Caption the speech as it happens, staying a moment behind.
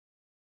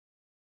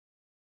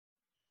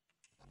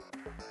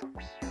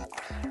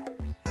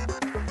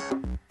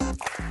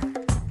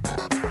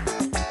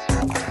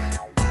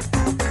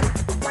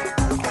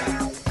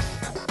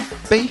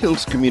Bay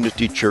Hills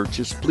Community Church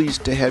is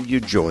pleased to have you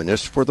join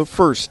us for the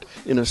first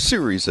in a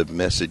series of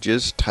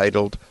messages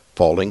titled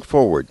Falling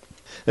Forward.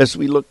 As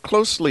we look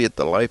closely at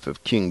the life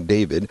of King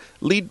David,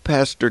 lead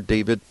pastor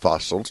David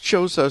Fossil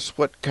shows us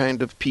what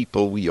kind of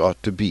people we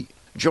ought to be.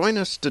 Join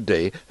us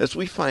today as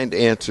we find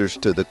answers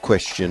to the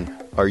question,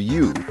 are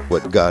you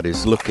what God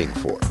is looking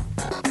for?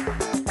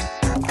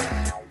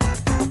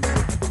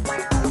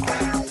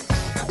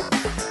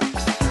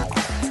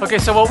 Okay,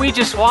 so what we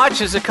just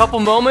watched is a couple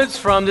moments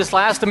from this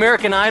last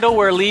American Idol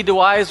where Lee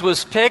DeWise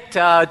was picked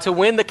to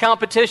win the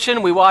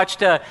competition. We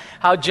watched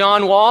how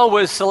John Wall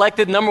was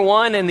selected number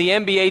one in the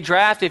NBA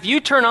draft. If you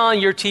turn on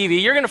your TV,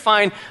 you're going to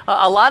find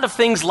a lot of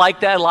things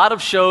like that, a lot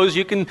of shows.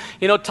 You can,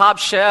 Top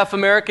Chef,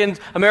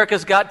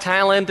 America's Got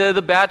Talent,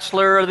 The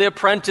Bachelor, or The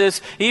Apprentice,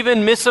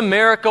 even Miss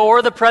America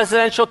or the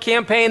presidential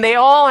campaign. They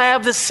all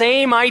have the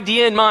same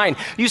idea in mind.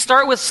 You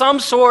start with some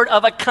sort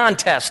of a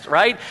contest,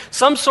 right?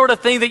 Some sort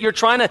of thing that you're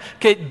trying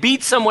to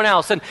beat someone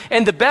else.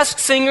 And the best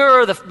singer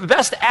or the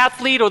best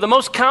athlete or the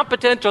most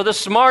competent or the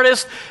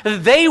smartest,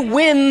 they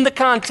win the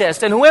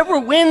contest. And whoever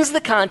wins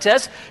the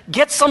contest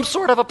gets some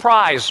sort of a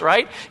prize,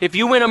 right? If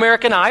you win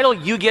American Idol,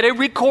 you get a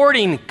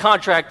recording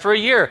contract for a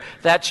year.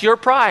 That's your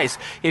prize.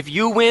 If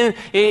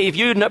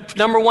you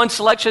number one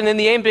selection in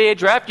the NBA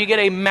draft, you get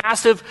a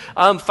massive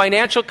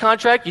financial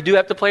contract. You do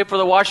have to play for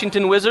the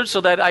Washington Wizards,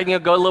 so that I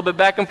can go a little bit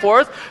back and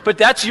forth. But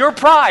that's your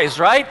prize,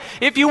 right?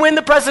 If you win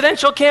the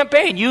presidential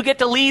campaign, you get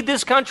to lead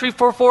this country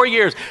for 4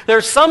 years.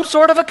 There's some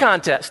sort of a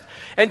contest.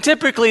 And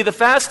typically the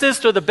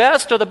fastest or the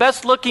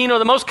best looking or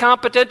the most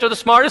competent or the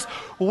smartest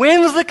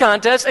wins the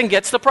contest and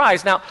gets the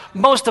prize. Now,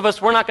 most of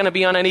us, we're not going to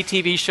be on any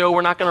TV show.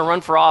 We're not going to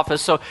run for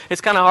office. So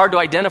it's kind of hard to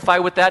identify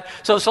with that.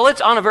 So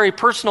let's, on a very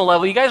personal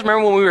level, you guys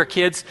remember when we were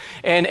kids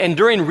and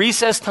during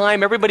recess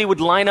time, everybody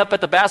would line up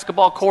at the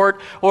basketball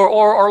court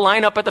or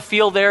line up at the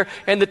field there.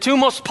 And the two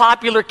most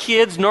popular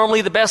kids,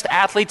 normally the best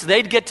athletes,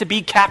 they'd get to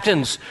be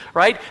captains,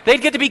 right?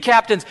 They'd get to be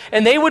captains.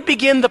 And they would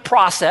begin the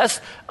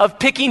process of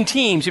picking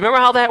teams. You remember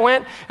how that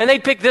went? And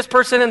they'd pick this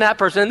person and that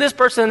person and this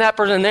person and that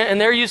person, and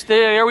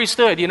there we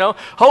stood,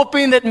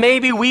 hoping that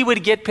maybe we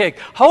would get picked,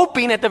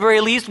 hoping at the very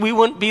least we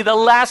wouldn't be the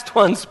last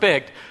ones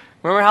picked.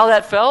 Remember how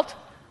that felt?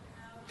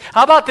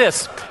 How about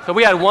this? So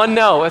we had one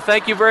no.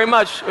 Thank you very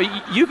much.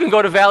 You can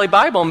go to Valley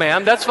Bible,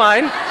 ma'am. That's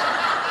fine.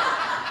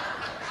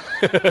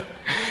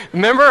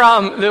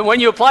 Remember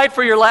when you applied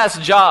for your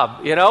last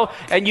job,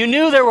 and you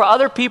knew there were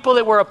other people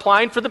that were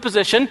applying for the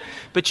position,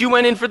 but you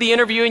went in for the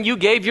interview and you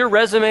gave your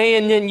resume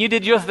and then you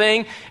did your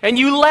thing and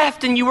you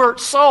left and you were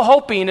so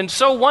hoping and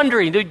so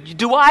wondering,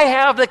 do I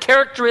have the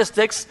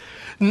characteristics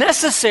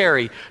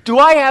necessary? Do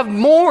I have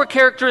more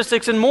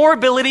characteristics and more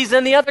abilities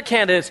than the other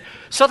candidates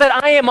so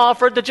that I am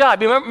offered the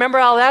job? You remember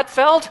how that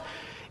felt?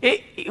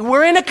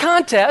 We're in a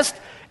contest.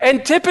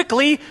 And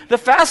typically, the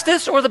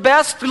fastest or the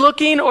best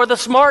looking or the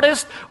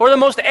smartest or the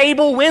most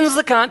able wins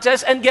the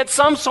contest and gets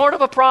some sort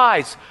of a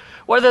prize.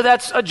 Whether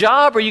that's a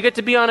job or you get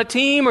to be on a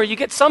team or you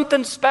get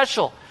something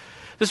special.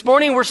 This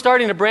morning, we're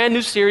starting a brand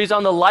new series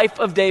on the life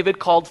of David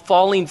called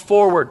Falling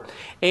Forward.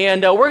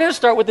 And we're going to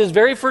start with this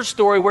very first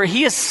story where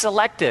he is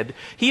selected.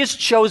 He is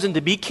chosen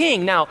to be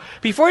king. Now,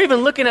 before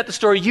even looking at the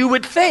story, you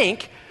would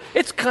think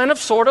it's kind of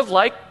sort of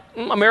like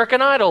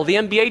American Idol, the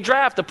NBA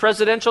draft, the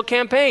presidential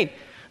campaign.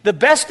 The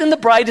best and the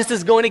brightest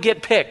is going to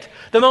get picked.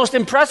 The most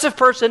impressive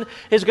person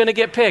is going to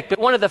get picked. But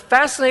one of the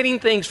fascinating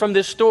things from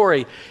this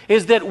story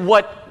is that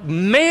what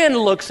man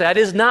looks at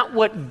is not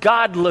what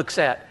God looks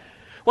at.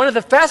 One of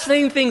the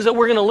fascinating things that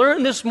we're going to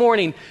learn this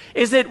morning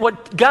is that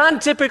what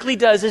God typically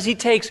does is he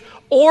takes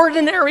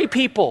ordinary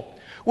people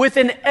with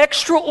an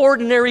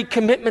extraordinary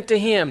commitment to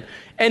him.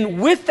 And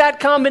with that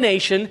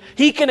combination,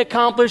 he can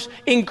accomplish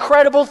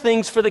incredible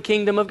things for the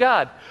kingdom of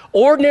God.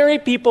 Ordinary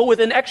people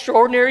with an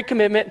extraordinary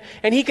commitment,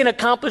 and he can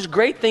accomplish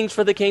great things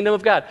for the kingdom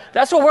of God.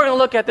 That's what we're going to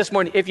look at this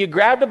morning. If you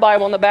grab the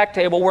Bible on the back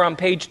table, we're on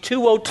page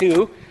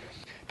 202.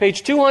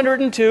 Page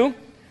 202,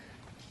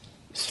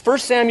 1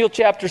 Samuel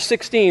chapter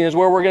 16 is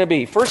where we're going to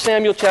be. 1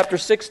 Samuel chapter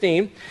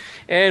 16.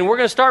 And we're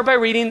going to start by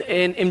reading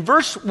in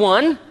verse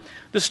 1.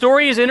 The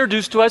story is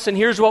introduced to us, and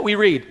here's what we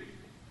read.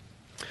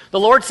 The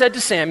Lord said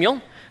to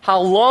Samuel, "How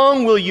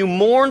long will you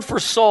mourn for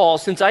Saul,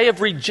 since I have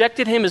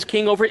rejected him as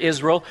king over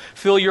Israel?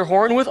 Fill your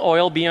horn with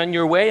oil, be on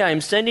your way. I am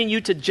sending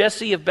you to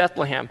Jesse of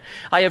Bethlehem.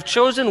 I have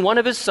chosen one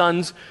of his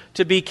sons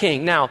to be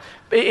king." Now,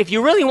 if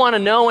you really want to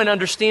know and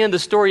understand the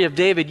story of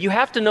David, you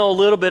have to know a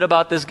little bit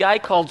about this guy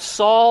called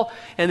Saul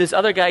and this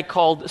other guy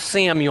called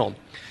Samuel.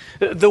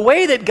 The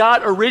way that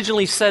God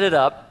originally set it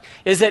up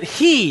is that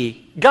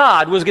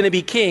God, was going to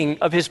be king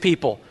of his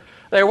people.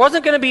 There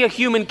wasn't going to be a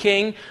human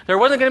king. There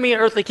wasn't going to be an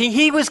earthly king.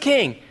 He was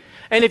king.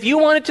 And if you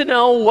wanted to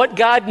know what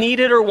God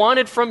needed or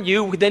wanted from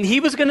you, then he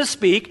was going to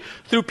speak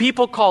through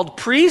people called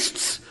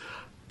priests,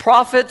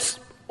 prophets,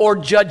 or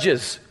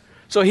judges.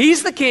 So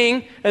he's the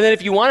king, and then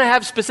if you want to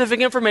have specific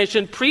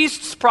information,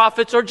 priests,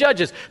 prophets, or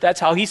judges. That's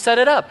how he set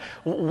it up.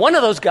 One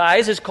of those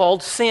guys is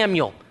called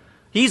Samuel.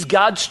 He's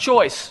God's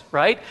choice,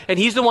 right? And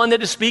he's the one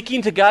that is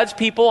speaking to God's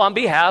people on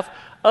behalf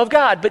of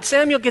God. But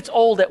Samuel gets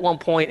old at one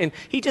point, and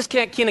he just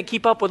can't kind of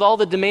keep up with all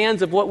the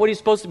demands of what he's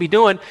supposed to be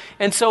doing.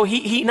 And so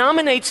he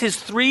nominates his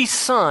 3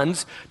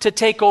 sons to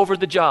take over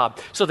the job.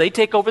 So they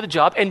take over the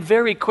job, and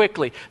very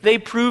quickly, they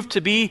prove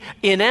to be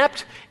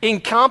inept,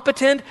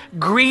 incompetent,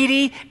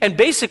 greedy, and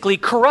basically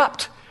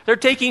corrupt. They're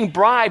taking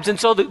bribes. And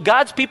so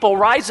God's people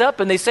rise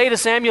up and they say to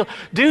Samuel,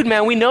 dude,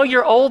 man, we know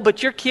you're old,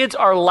 but your kids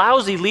are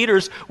lousy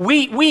leaders.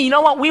 You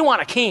know what? We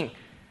want a king.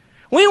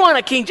 We want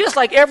a king just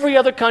like every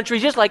other country,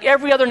 just like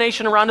every other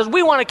nation around us.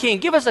 We want a king.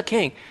 Give us a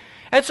king.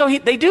 And so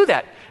they do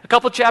that. A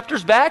couple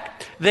chapters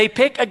back, they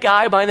pick a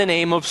guy by the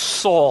name of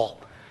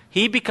Saul.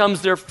 He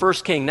becomes their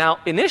first king. Now,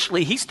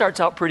 initially, he starts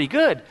out pretty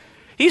good.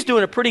 He's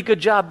doing a pretty good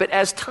job. But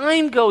as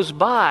time goes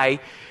by,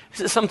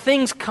 some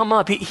things come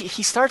up.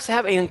 He starts to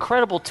have an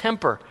incredible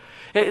temper.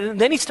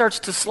 Then he starts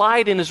to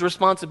slide in his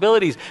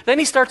responsibilities. Then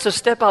he starts to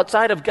step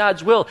outside of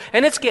God's will.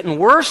 And it's getting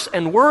worse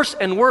and worse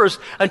and worse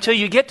until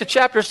you get to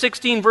chapter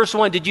 16, verse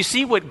 1. Did you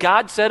see what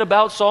God said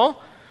about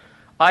Saul?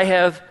 I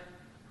have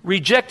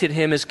rejected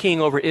him as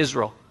king over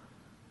Israel.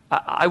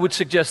 I would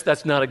suggest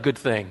that's not a good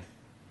thing.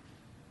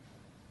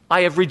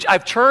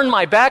 I've turned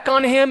my back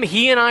on him.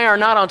 He and I are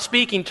not on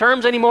speaking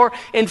terms anymore.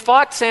 In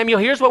fact, Samuel,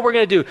 here's what we're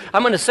going to do.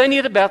 I'm going to send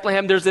you to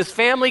Bethlehem. There's this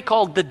family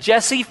called the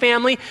Jesse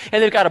family,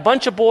 and they've got a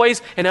bunch of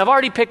boys, and I've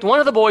already picked one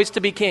of the boys to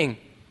be king.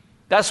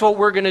 That's what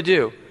we're going to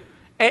do.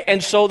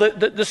 And so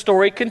the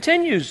story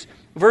continues.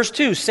 Verse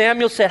 2,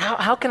 Samuel said,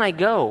 how can I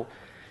go?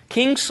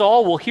 King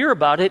Saul will hear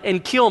about it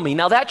and kill me.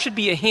 Now that should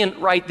be a hint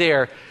right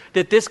there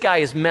that this guy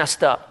is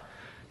messed up.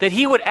 That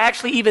he would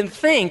actually even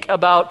think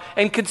about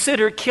and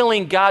consider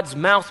killing God's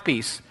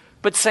mouthpiece.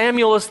 But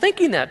Samuel is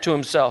thinking that to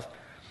himself.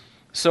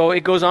 So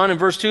it goes on in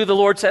verse 2, the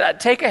Lord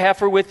said, take a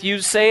heifer with you,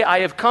 say,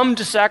 I have come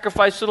to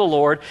sacrifice to the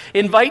Lord.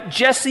 Invite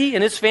Jesse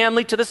and his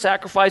family to the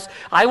sacrifice.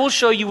 I will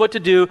show you what to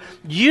do.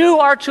 You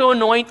are to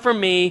anoint for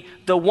me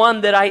the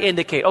one that I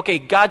indicate. Okay,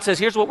 God says,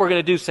 here's what we're going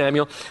to do,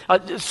 Samuel.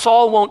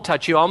 Saul won't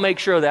touch you. I'll make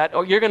sure of that.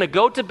 You're going to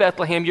go to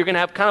Bethlehem. You're going to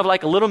have kind of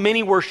like a little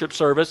mini worship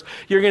service.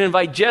 You're going to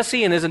invite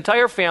Jesse and his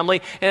entire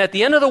family. And at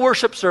the end of the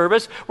worship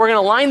service, we're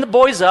going to line the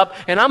boys up,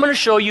 and I'm going to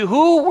show you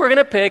who we're going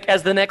to pick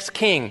as the next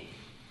king.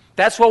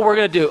 That's what we're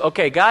going to do.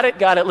 Okay, got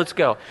it, let's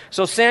go.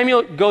 So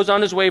Samuel goes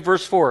on his way,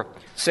 verse 4.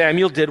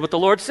 Samuel did what the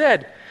Lord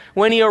said.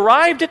 When he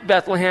arrived at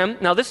Bethlehem,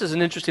 now this is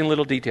an interesting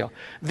little detail.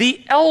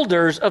 The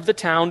elders of the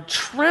town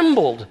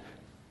trembled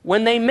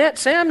when they met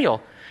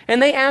Samuel, and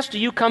they asked, do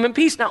you come in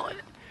peace? Now,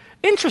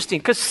 interesting,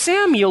 because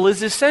Samuel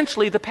is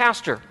essentially the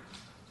pastor.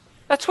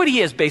 That's what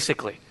he is,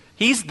 basically.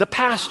 He's the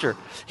pastor.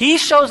 He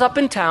shows up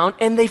in town,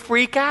 and they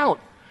freak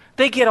out.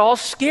 They get all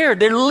scared.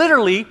 They're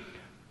literally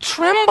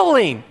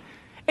trembling.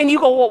 And you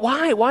go, well,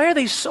 why? Why are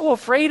they so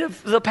afraid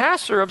of the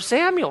pastor, of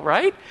Samuel,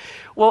 right?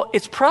 Well,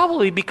 it's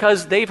probably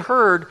because they've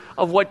heard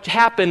of what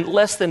happened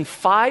less than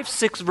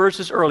 5-6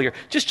 verses earlier.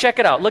 Just check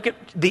it out. Look at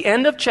the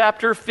end of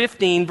chapter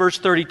 15, verse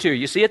 32.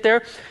 You see it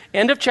there?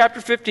 End of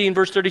chapter 15,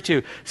 verse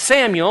 32.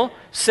 Samuel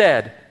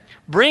said,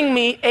 bring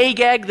me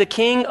Agag, the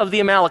king of the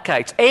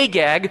Amalekites.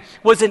 Agag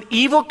was an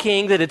evil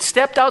king that had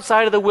stepped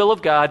outside of the will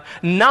of God,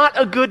 not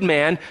a good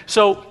man.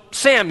 So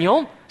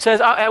Samuel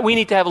says, we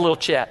need to have a little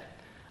chat.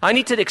 I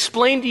need to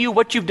explain to you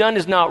what you've done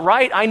is not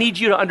right. I need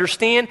you to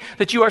understand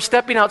that you are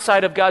stepping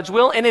outside of God's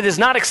will, and it is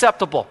not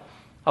acceptable.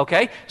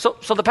 Okay? So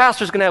the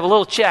pastor's going to have a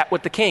little chat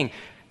with the king.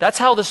 That's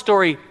how the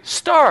story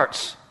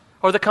starts,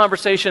 or the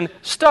conversation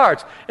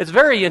starts. It's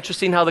very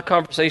interesting how the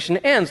conversation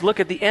ends. Look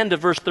at the end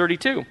of verse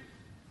 32.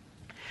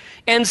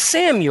 And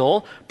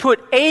Samuel put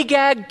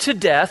Agag to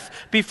death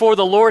before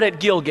the Lord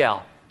at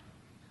Gilgal.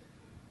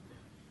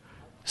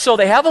 So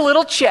they have a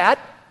little chat.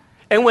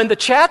 And when the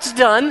chat's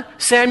done,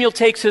 Samuel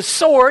takes his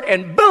sword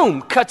and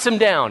boom, cuts him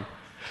down.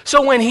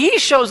 So when he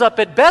shows up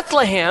at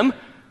Bethlehem,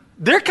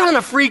 they're kind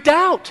of freaked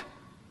out.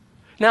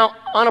 Now,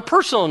 on a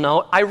personal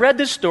note, I read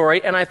this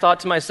story and I thought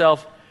to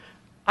myself,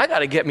 I got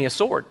to get me a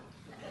sword.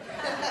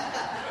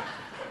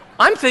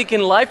 I'm thinking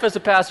life as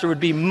a pastor would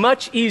be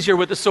much easier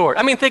with a sword.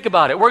 I mean, think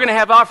about it. We're going to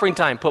have offering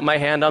time. Put my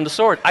hand on the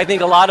sword. I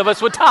think a lot of us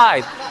would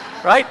tithe,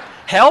 right?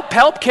 Help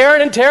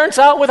Karen and Terrence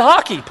out with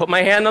hockey. Put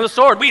my hand on the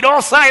sword. We'd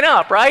all sign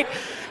up, right?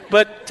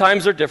 But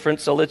times are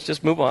different, so let's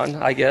just move on,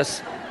 I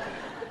guess.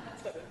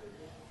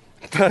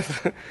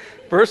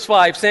 Verse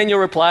 5, Samuel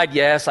replied,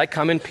 yes, I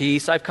come in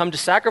peace. I've come to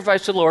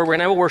sacrifice to the Lord. We're going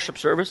to have a worship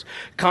service.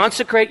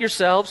 Consecrate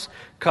yourselves.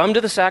 Come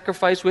to the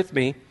sacrifice with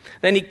me.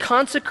 Then he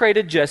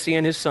consecrated Jesse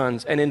and his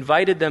sons and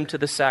invited them to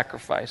the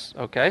sacrifice,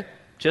 okay?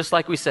 Just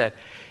like we said.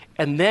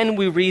 And then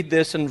we read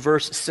this in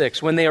verse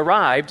 6. When they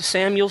arrived,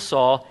 Samuel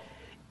saw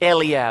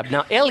Eliab.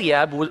 Now,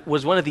 Eliab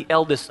was one of the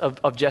eldest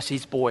of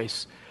Jesse's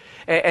boys.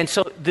 And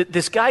so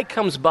this guy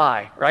comes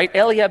by, right?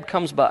 Eliab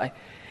comes by.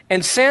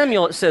 And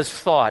Samuel, it says,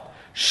 thought,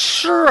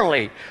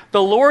 surely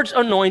the Lord's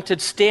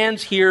anointed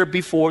stands here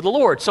before the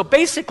Lord. So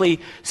basically,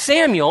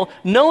 Samuel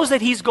knows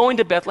that he's going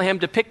to Bethlehem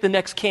to pick the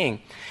next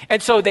king.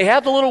 And so they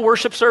have the little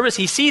worship service.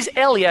 He sees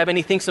Eliab and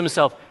he thinks to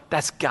himself,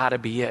 that's got to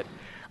be it.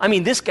 I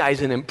mean, this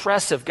guy's an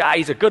impressive guy.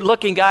 He's a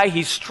good-looking guy.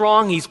 He's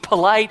strong. He's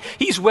polite.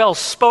 He's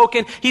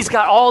well-spoken. He's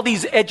got all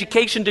these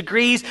education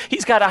degrees.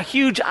 He's got a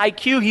huge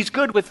IQ. He's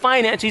good with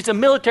finance. He's a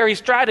military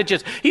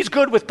strategist. He's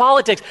good with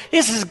politics.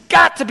 This has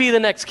got to be the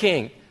next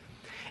king.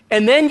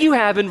 And then you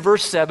have in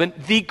verse 7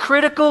 the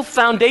critical,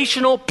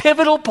 foundational,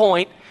 pivotal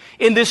point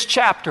in this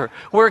chapter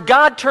where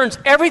God turns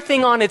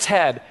everything on its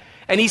head.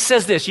 And he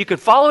says this. You could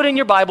follow it in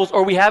your Bibles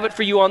or we have it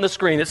for you on the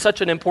screen. It's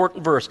such an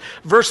important verse.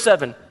 Verse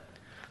 7.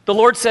 The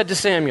Lord said to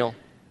Samuel,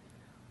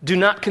 do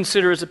not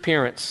consider his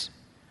appearance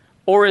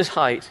or his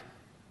height,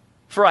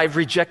 for I've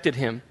rejected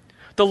him.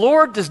 The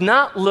Lord does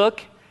not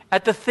look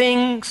at the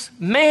things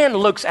man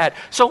looks at.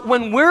 So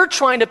when we're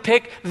trying to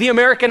pick the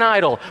American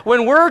Idol,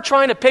 when we're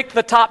trying to pick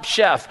the top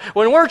chef,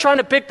 when we're trying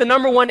to pick the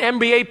number one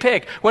NBA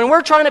pick, when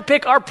we're trying to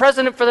pick our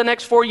president for the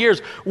next 4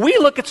 years, we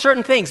look at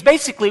certain things.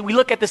 Basically, we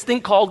look at this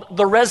thing called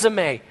the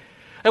resume.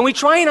 And we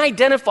try and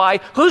identify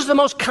who's the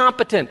most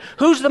competent,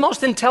 who's the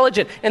most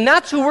intelligent, and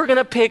that's who we're going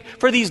to pick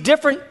for these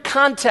different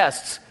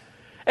contests.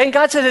 And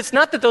God says it's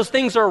not that those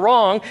things are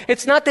wrong.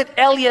 It's not that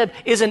Eliab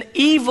is an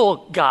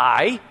evil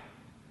guy,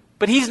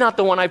 but he's not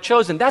the one I've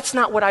chosen. That's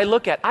not what I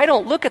look at. I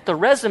don't look at the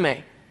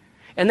resume.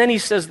 And then he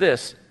says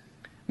this,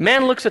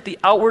 man looks at the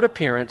outward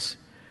appearance,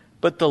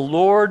 but the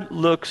Lord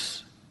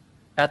looks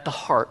at the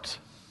heart.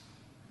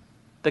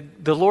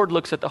 The Lord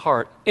looks at the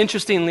heart.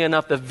 Interestingly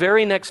enough, the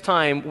very next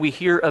time we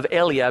hear of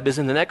Eliab is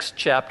in the next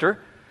chapter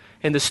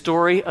in the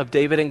story of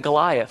David and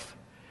Goliath.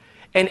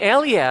 And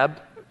Eliab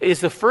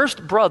is the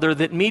first brother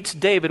that meets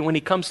David when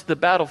he comes to the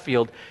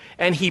battlefield.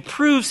 And he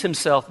proves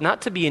himself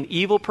not to be an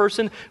evil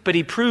person, but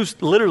he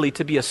proves literally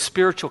to be a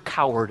spiritual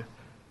coward.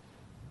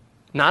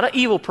 Not an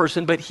evil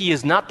person, but he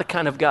is not the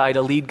kind of guy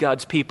to lead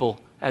God's people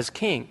as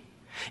king.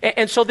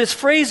 And so this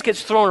phrase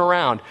gets thrown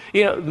around.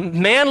 You know,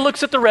 man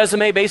looks at the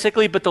resume,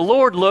 basically, but the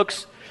Lord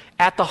looks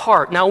at the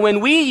heart. Now, when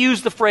we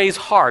use the phrase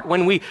heart,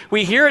 when we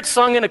hear it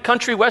sung in a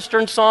country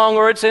western song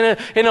or it's in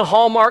a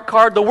Hallmark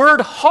card, the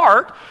word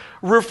heart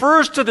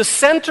refers to the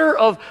center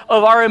of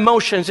our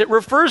emotions. It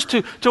refers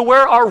to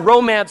where our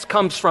romance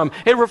comes from.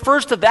 It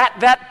refers to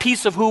that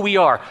piece of who we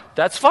are.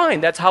 That's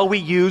fine. That's how we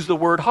use the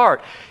word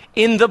heart.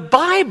 In the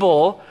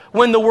Bible,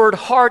 when the word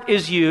heart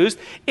is used,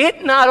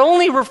 it not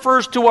only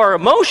refers to our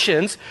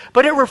emotions,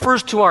 but it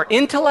refers to our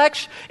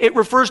intellect. It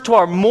refers to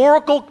our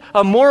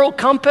moral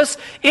compass.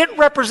 It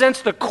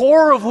represents the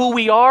core of who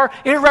we are.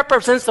 It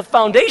represents the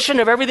foundation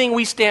of everything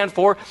we stand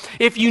for.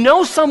 If you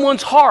know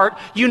someone's heart,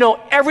 you know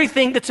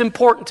everything that's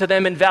important to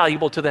them and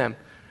valuable to them.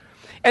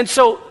 And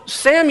so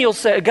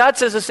God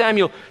says to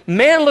Samuel,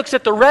 man looks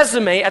at the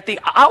resume, at the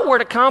outward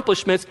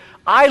accomplishments.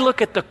 I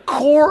look at the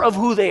core of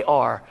who they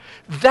are.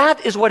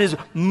 That is what is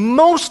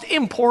most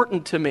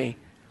important to me.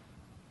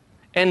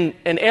 And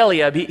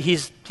Eliab,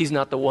 he's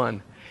not the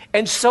one.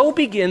 And so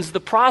begins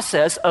the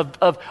process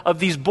of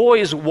these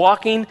boys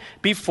walking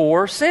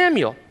before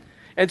Samuel.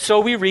 And so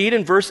we read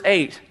in verse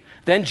 8,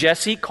 then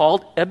Jesse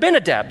called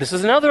Abinadab. This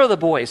is another of the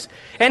boys.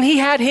 And he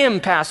had him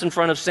pass in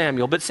front of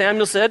Samuel. But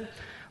Samuel said,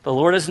 the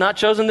Lord has not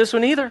chosen this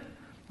one either.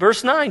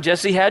 Verse 9,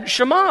 Jesse had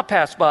Shammah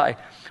pass by.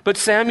 But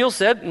Samuel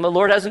said, the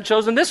Lord hasn't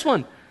chosen this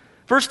one.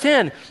 Verse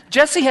 10,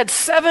 Jesse had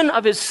 7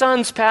 of his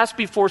sons pass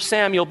before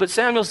Samuel, but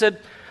Samuel said,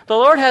 the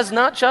Lord has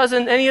not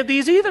chosen any of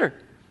these either.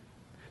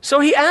 So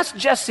he asked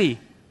Jesse,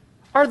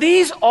 are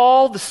these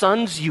all the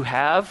sons you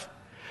have?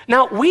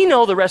 Now, we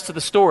know the rest of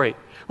the story.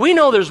 We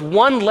know there's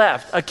one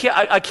left,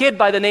 a kid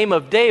by the name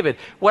of David.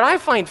 What I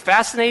find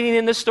fascinating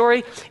in this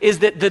story is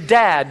that the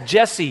dad,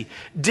 Jesse,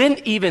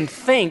 didn't even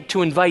think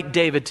to invite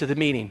David to the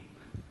meeting.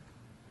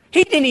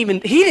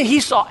 He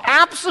saw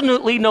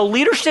absolutely no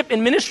leadership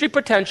and ministry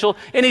potential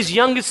in his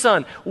youngest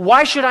son.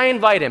 Why should I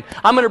invite him?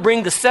 I'm going to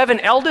bring the 7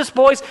 eldest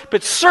boys,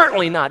 but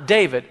certainly not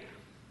David.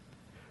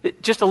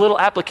 Just a little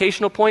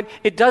applicational point.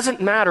 It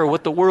doesn't matter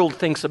what the world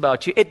thinks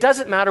about you. It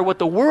doesn't matter what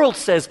the world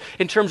says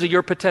in terms of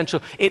your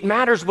potential. It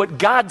matters what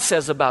God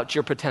says about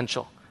your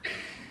potential.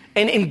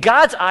 And in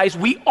God's eyes,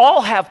 we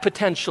all have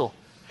potential.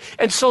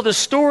 And so the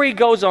story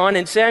goes on,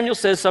 and Samuel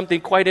says something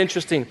quite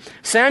interesting.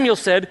 Samuel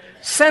said,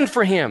 send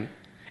for him,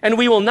 and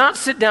we will not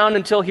sit down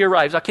until he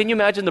arrives. Now, can you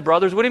imagine the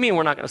brothers? What do you mean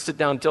we're not going to sit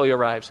down until he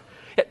arrives?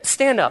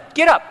 Stand up.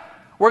 Get up.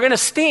 We're going to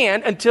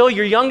stand until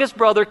your youngest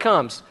brother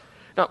comes.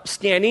 Now,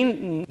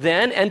 standing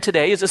then and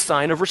today is a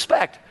sign of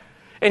respect.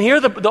 And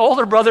here the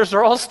older brothers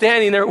are all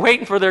standing there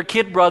waiting for their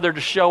kid brother to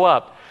show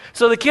up.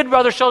 So the kid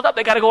brother shows up.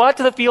 They got to go out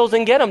to the fields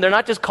and get him. They're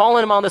not just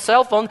calling him on the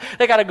cell phone.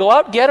 They got to go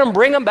out, get him,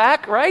 bring him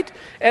back, right?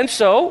 And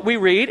so we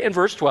read in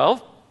verse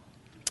 12,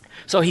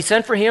 so he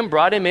sent for him,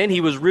 brought him in.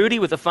 He was ruddy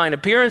with a fine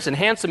appearance and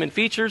handsome in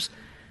features.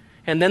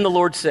 And then the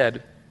Lord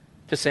said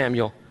to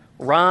Samuel,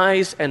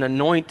 rise and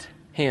anoint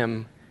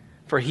him,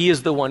 for he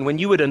is the one. When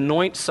you would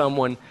anoint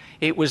someone,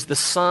 it was the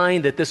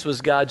sign that this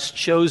was God's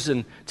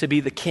chosen to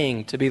be the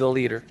king, to be the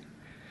leader.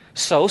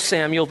 So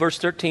Samuel, verse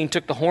 13,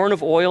 took the horn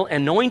of oil,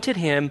 anointed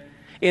him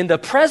in the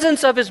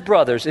presence of his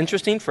brothers.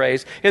 Interesting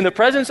phrase. In the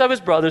presence of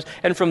his brothers.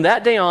 And from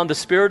that day on, the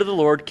Spirit of the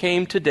Lord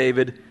came to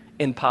David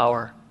in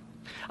power.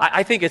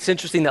 I think it's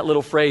interesting, that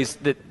little phrase,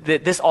 that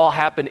this all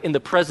happened in the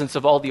presence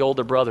of all the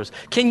older brothers.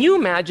 Can you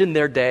imagine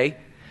their day?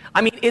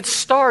 I mean, it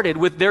started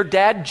with their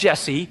dad,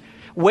 Jesse,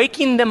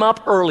 waking them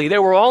up early. They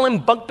were all in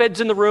bunk beds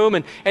in the room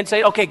and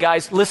say, okay,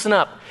 guys, listen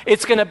up.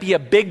 It's going to be a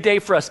big day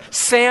for us.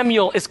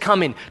 Samuel is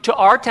coming to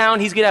our town.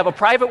 He's going to have a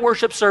private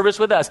worship service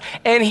with us.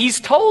 And he's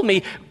told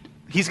me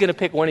he's going to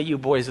pick one of you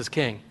boys as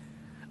king.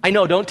 I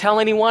know, don't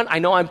tell anyone. I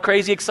know I'm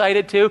crazy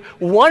excited too.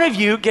 One of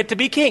you get to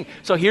be king.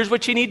 So here's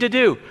what you need to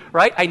do,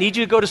 right? I need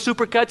you to go to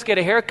Supercuts, get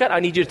a haircut. I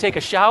need you to take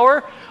a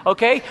shower,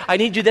 okay? I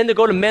need you then to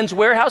go to Men's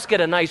Warehouse,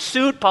 get a nice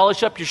suit,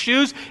 polish up your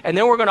shoes, and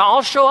then we're going to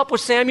all show up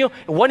with Samuel,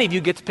 and one of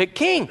you gets picked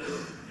king.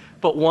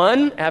 But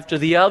one after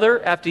the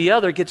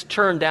other gets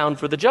turned down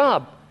for the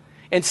job.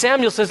 And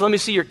Samuel says, let me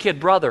see your kid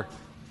brother.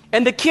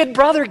 And the kid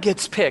brother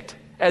gets picked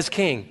as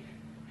king.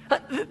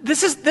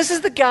 This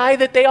is the guy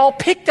that they all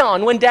picked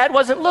on when dad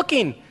wasn't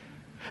looking.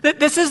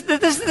 This is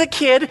the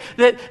kid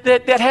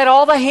that had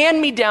all the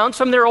hand-me-downs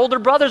from their older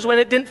brothers when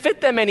it didn't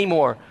fit them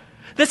anymore.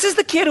 This is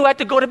the kid who had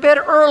to go to bed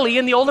early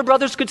and the older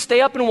brothers could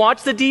stay up and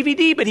watch the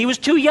DVD, but he was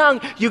too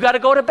young. You got to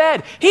go to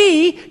bed.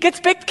 He gets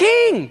picked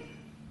king.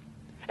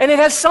 And it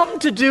has something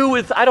to do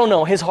with, I don't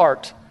know, his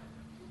heart.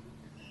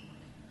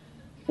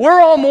 We're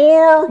all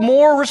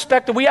more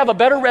respected. We have a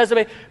better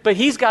resume, but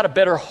he's got a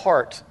better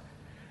heart.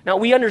 Now,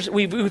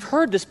 we've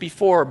heard this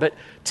before, but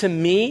to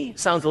me, it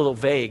sounds a little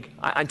vague.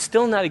 I'm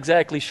still not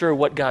exactly sure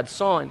what God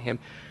saw in him.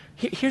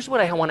 Here's what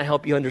I want to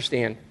help you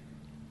understand.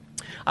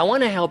 I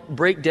want to help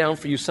break down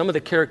for you some of the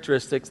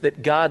characteristics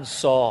that God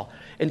saw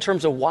in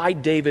terms of why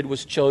David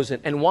was chosen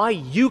and why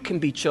you can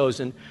be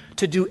chosen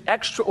to do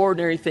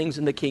extraordinary things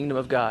in the kingdom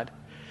of God.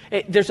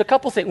 There's a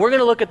couple things. We're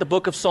going to look at the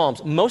book of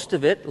Psalms. Most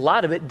of it, a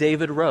lot of it,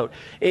 David wrote.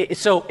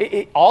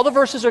 All the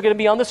verses are going to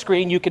be on the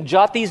screen. You can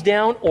jot these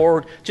down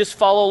or just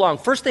follow along.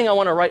 First thing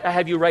I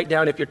have you write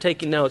down if you're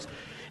taking notes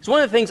is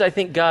one of the things I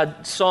think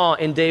God saw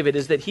in David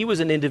is that he was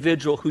an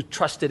individual who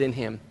trusted in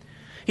him.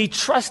 He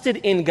trusted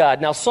in God.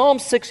 Now, Psalm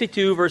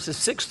 62, verses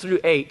 6 through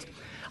 8,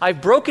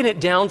 I've broken it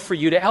down for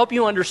you to help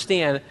you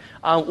understand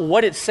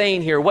what it's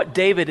saying here, what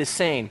David is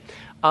saying.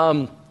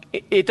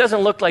 It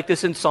doesn't look like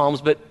this in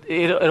Psalms, but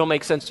it'll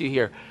make sense to you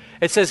here.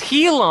 It says,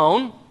 he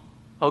alone,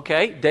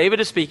 okay, David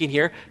is speaking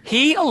here.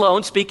 He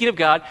alone, speaking of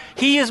God,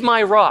 he is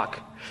my rock.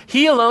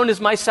 He alone is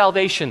my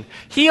salvation.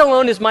 He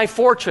alone is my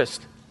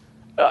fortress.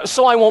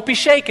 So I won't be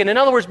shaken. In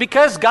other words,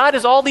 because God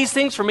is all these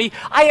things for me,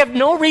 I have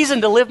no reason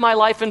to live my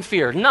life in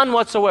fear, none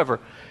whatsoever.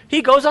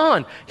 He goes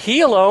on.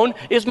 He alone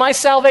is my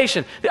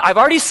salvation. I've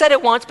already said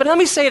it once, but let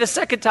me say it a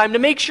second time to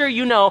make sure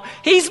you know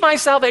he's my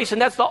salvation.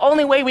 That's the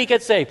only way we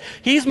get saved.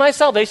 He's my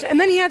salvation. And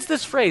then he adds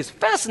this phrase,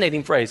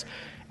 fascinating phrase,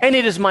 and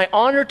it is my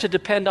honor to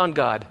depend on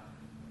God.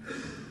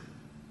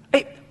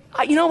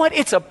 You know what?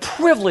 It's a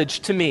privilege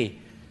to me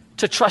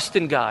to trust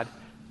in God.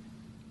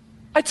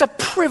 It's a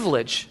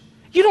privilege.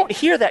 You don't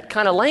hear that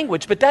kind of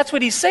language, but that's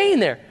what he's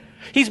saying there.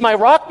 He's my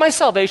rock, my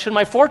salvation,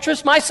 my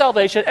fortress, my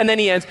salvation. And then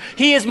he ends,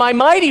 he is my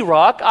mighty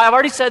rock. I've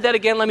already said that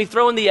again. Let me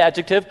throw in the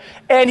adjective.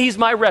 And he's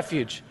my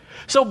refuge.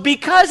 So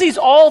because he's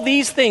all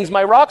these things,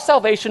 my rock,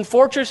 salvation,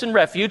 fortress, and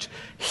refuge,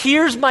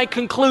 here's my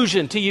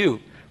conclusion to you.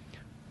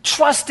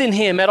 Trust in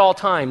him at all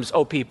times,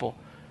 O people.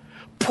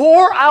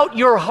 Pour out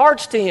your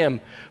hearts to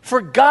him, for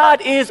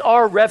God is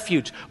our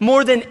refuge.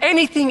 More than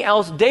anything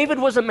else, David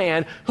was a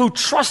man who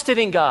trusted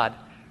in God.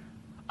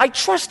 I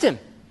trust him.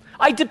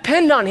 I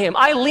depend on him.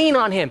 I lean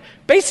on him.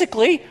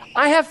 Basically,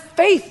 I have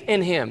faith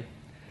in him.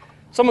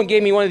 Someone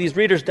gave me one of these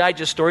Reader's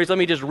Digest stories. Let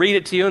me just read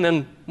it to you, and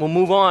then we'll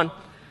move on.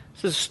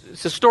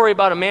 It's a story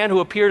about a man who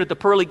appeared at the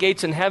pearly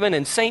gates in heaven,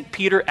 and St.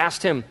 Peter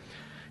asked him,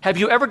 have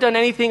you ever done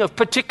anything of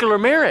particular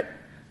merit?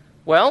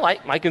 Well,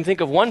 I can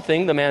think of one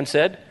thing, the man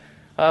said.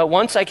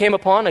 Once I came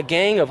upon a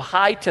gang of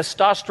high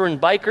testosterone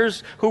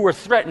bikers who were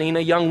threatening a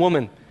young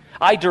woman.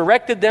 I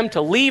directed them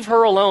to leave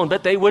her alone,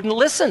 but they wouldn't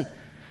listen.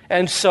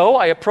 And so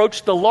I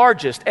approached the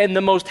largest and the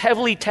most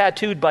heavily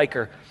tattooed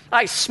biker.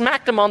 I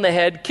smacked him on the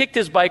head, kicked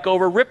his bike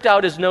over, ripped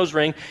out his nose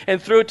ring,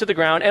 and threw it to the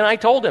ground. And I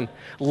told him,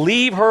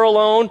 leave her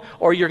alone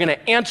or you're going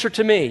to answer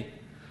to me.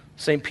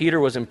 St.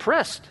 Peter was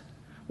impressed.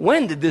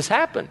 When did this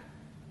happen?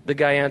 The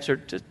guy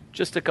answered,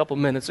 just a couple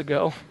minutes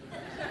ago.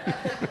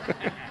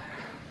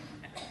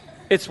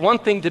 It's one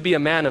thing to be a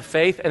man of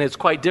faith, and it's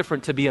quite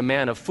different to be a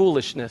man of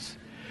foolishness.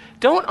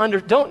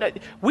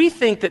 We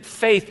think that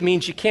faith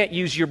means you can't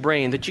use your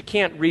brain, that you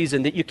can't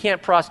reason, that you can't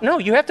process. No,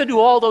 you have to do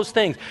all those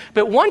things.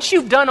 But once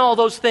you've done all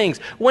those things,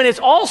 when it's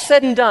all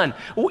said and done,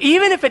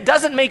 even if it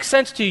doesn't make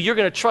sense to you, you're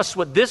going to trust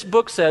what this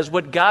book says,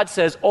 what God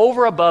says,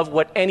 over above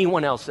what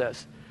anyone else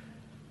says.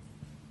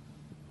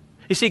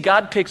 You see,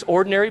 God picks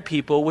ordinary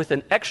people with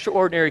an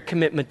extraordinary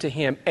commitment to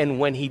him. And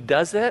when he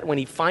does that, when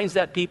he finds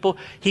that people,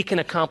 he can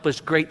accomplish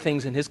great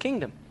things in his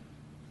kingdom.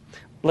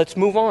 Let's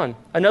move on.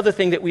 Another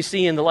thing that we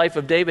see in the life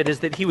of David is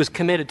that he was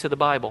committed to the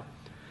Bible.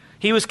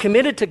 He was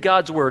committed to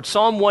God's word.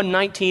 Psalm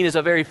 119 is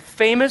a very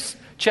famous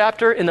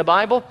chapter in the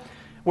Bible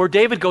where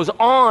David goes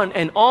on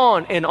and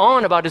on and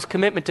on about his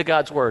commitment to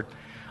God's word.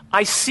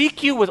 I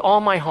seek you with all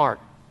my heart.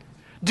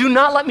 Do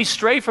not let me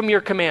stray from your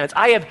commands.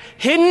 I have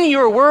hidden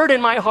your word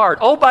in my heart.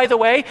 Oh, by the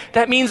way,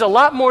 that means a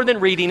lot more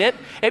than reading it.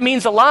 It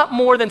means a lot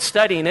more than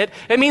studying it.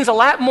 It means a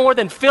lot more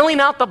than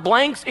filling out the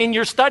blanks in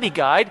your study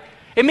guide.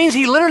 It means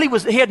he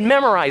had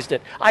memorized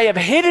it. I have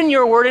hidden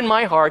your word in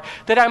my heart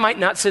that I might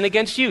not sin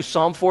against you.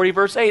 Psalm 40,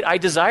 verse 8. I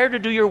desire to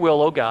do your will,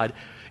 O God.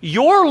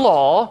 Your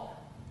law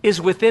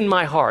is within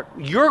my heart.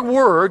 Your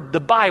word,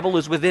 the Bible,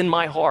 is within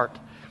my heart.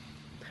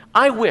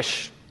 I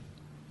wish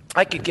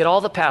I could get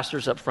all the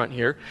pastors up front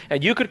here,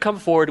 and you could come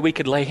forward, we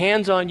could lay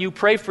hands on you,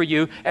 pray for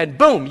you, and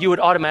boom, you would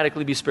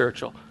automatically be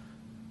spiritual.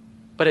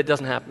 But it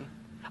doesn't happen.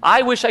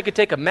 I wish I could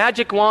take a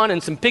magic wand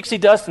and some pixie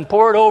dust and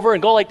pour it over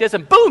and go like this,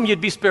 and boom,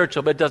 you'd be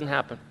spiritual, but it doesn't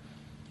happen.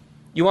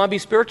 You want to be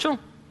spiritual?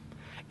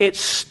 It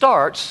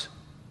starts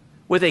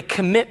with a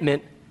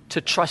commitment to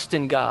trust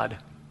in God.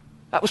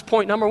 That was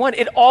point number one.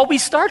 It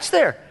always starts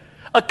there.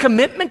 A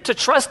commitment to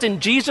trust in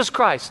Jesus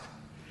Christ.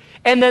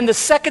 And then the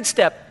second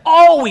step,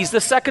 always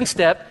the second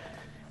step,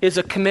 is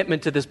a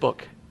commitment to this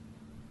book,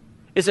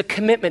 is a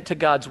commitment to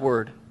God's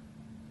word.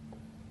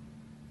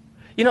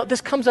 You know,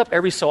 this comes up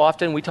every so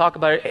often. We talk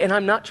about it, and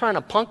I'm not trying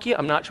to punk you.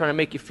 I'm not trying to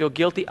make you feel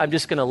guilty. I'm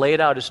just going to lay it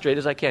out as straight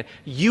as I can.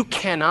 You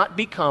cannot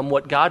become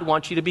what God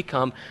wants you to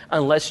become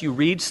unless you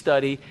read,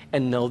 study,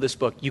 and know this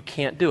book. You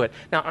can't do it.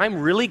 Now,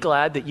 I'm really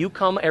glad that you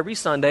come every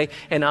Sunday,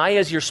 and I,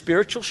 as your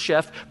spiritual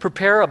chef,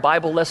 prepare a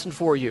Bible lesson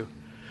for you.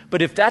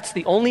 But if that's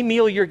the only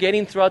meal you're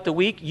getting throughout the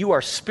week, you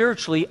are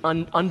spiritually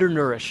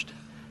undernourished.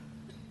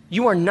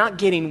 You are not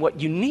getting what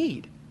you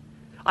need.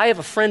 I have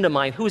a friend of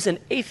mine who's an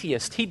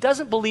atheist. He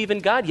doesn't believe in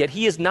God yet.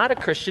 He is not a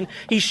Christian.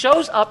 He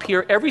shows up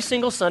here every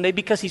single Sunday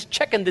because he's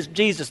checking this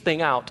Jesus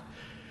thing out.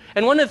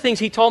 And one of the things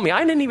he told me,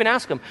 I didn't even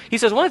ask him. He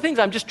says, one of the things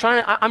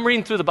I'm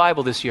reading through the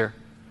Bible this year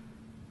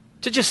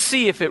to just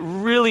see if it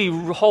really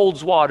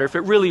holds water, if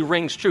it really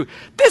rings true.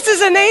 This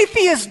is an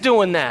atheist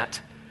doing that.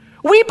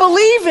 We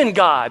believe in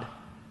God,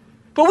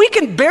 but we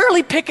can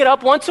barely pick it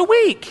up once a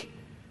week.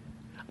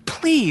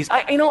 Please,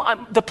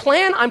 the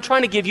plan I'm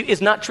trying to give you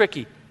is not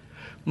tricky.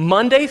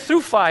 Monday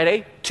through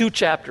Friday, 2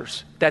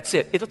 chapters. That's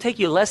it. It'll take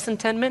you less than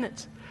 10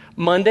 minutes.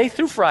 Monday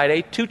through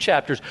Friday, 2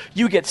 chapters.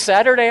 You get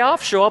Saturday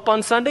off, show up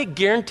on Sunday,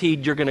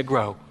 guaranteed you're going to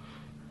grow.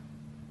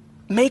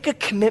 Make a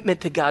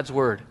commitment to God's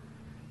word.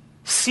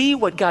 See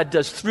what God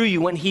does through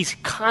you when he's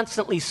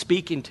constantly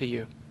speaking to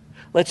you.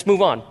 Let's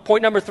move on.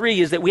 Point number 3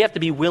 is that we have to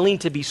be willing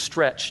to be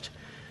stretched.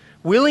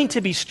 Willing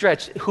to be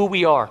stretched, who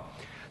we are.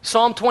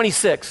 Psalm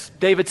 26,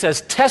 David says,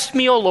 test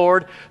me, O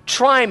Lord,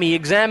 try me,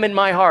 examine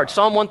my heart.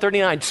 Psalm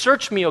 139,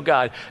 search me, O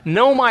God,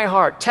 know my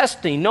heart,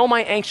 test me, know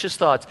my anxious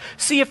thoughts.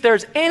 See if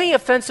there's any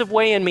offensive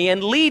way in me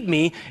and lead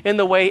me in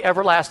the way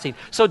everlasting.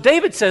 So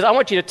David says, I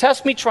want you to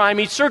test me, try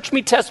me, search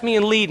me, test me,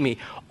 and lead me.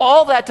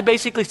 All that to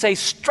basically say,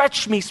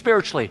 stretch me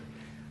spiritually.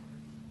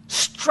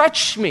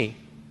 Stretch me.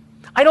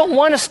 I don't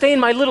want to stay in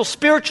my little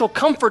spiritual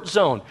comfort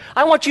zone.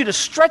 I want you to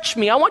stretch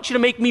me. I want you to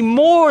make me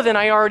more than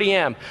I already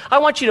am. I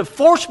want you to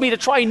force me to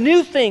try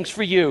new things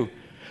for you.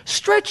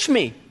 Stretch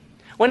me.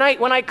 When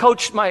I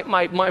coach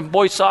my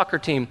boys' soccer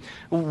team,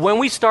 when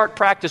we start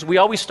practice, we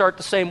always start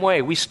the same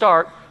way. We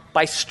start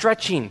by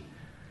stretching.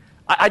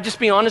 I just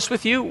be honest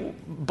with you,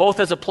 both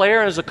as a player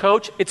and as a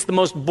coach, it's the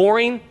most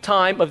boring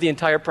time of the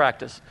entire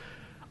practice.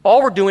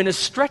 All we're doing is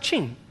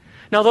stretching.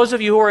 Now, those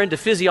of you who are into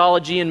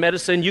physiology and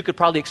medicine, you could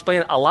probably explain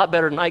it a lot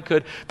better than I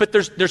could, but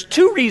there's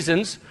 2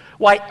 reasons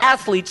why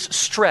athletes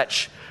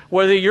stretch,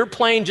 whether you're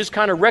playing just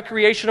kind of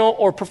recreational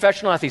or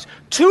professional athletes.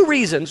 2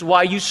 reasons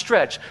why you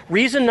stretch.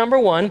 Reason number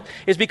 1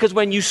 is because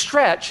when you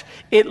stretch,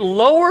 it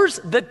lowers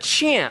the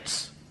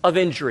chance of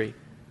injury.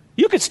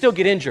 You could still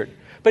get injured,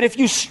 but if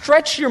you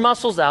stretch your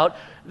muscles out,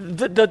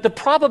 the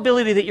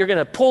probability that you're going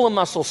to pull a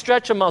muscle,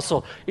 stretch a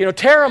muscle,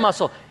 tear a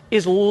muscle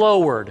is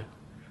lowered.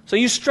 So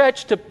you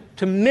stretch to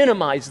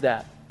minimize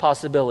that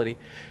possibility.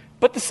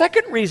 But the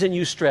second reason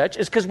you stretch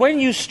is because when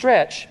you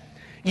stretch,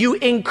 you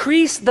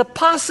increase the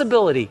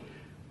possibility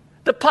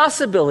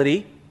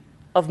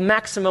of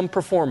maximum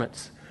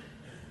performance.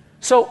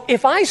 So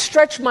if I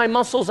stretch my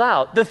muscles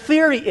out, the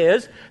theory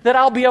is that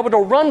I'll be able to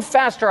run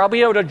faster, I'll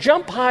be able to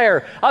jump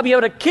higher, I'll be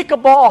able to kick a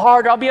ball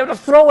harder, I'll be able to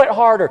throw it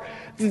harder.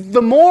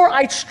 The more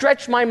I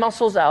stretch my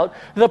muscles out,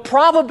 the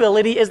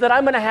probability is that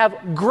I'm going to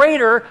have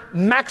greater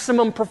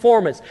maximum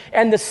performance.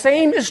 And the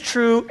same is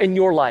true in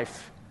your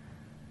life.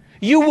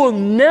 You will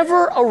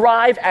never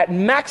arrive at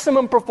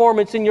maximum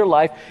performance in your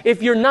life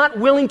if you're not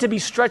willing to be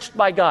stretched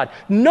by God.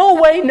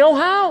 No way, no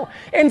how.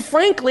 And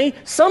frankly,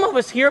 some of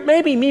us here,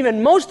 maybe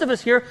even most of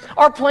us here,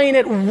 are playing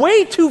it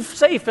way too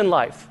safe in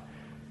life.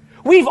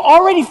 We've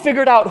already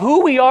figured out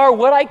who we are,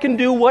 what I can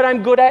do, what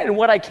I'm good at, and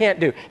what I can't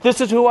do. This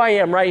is who I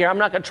am right here. I'm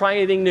not going to try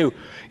anything new.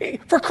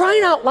 For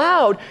crying out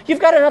loud, you've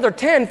got another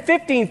 10,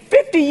 15,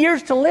 50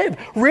 years to live.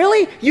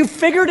 Really? You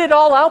figured it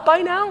all out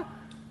by now?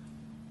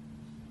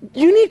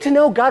 You need to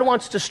know God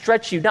wants to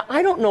stretch you. Now,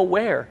 I don't know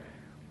where,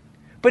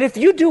 but if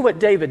you do what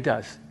David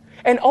does,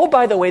 And oh,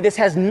 by the way, this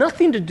has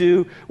nothing to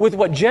do with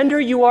what gender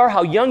you are,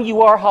 how young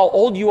you are, how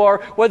old you are,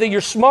 whether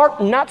you're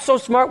smart, not so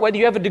smart, whether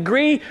you have a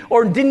degree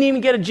or didn't even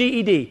get a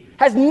GED.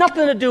 Has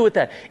nothing to do with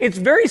that. It's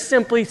very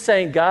simply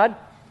saying, God,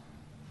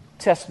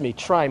 test me,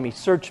 try me,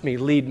 search me,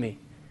 lead me.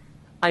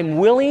 I'm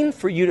willing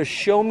for you to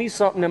show me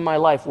something in my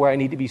life where I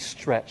need to be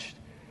stretched.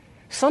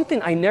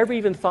 Something I never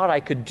even thought I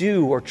could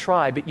do or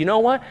try, but you know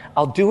what?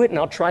 I'll do it and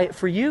I'll try it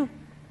for you.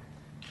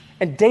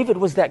 And David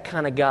was that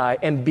kind of guy,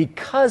 and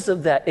because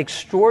of that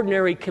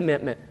extraordinary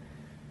commitment,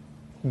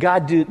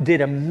 God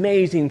did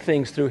amazing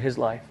things through his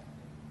life.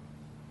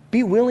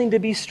 Be willing to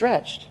be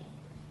stretched.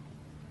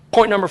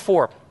 Point number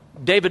 4,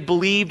 David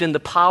believed in the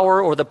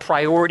power or the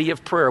priority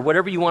of prayer.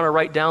 Whatever you want to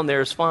write down there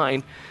is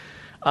fine.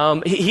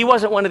 He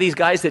wasn't one of these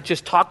guys that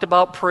just talked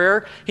about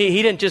prayer.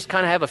 He didn't just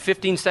kind of have a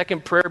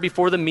 15-second prayer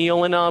before the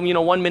meal and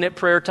 1-minute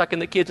prayer tucking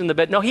the kids in the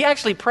bed. No, he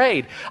actually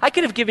prayed. I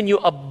could have given you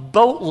a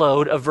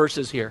boatload of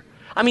verses here.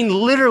 I mean,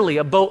 literally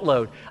a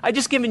boatload. I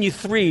just given you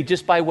 3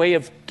 just by way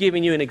of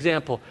giving you an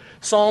example.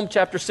 Psalm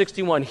chapter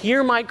 61,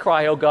 hear my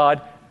cry, O God,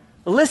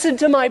 listen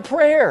to my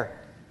prayer.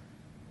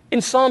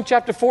 In Psalm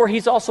chapter 4,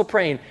 he's also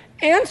praying,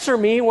 answer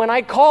me when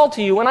I call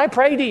to you, when I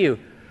pray to you.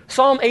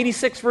 Psalm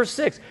 86, verse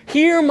 6,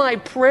 hear my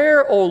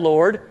prayer, O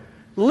Lord,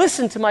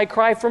 listen to my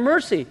cry for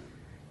mercy.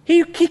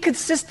 He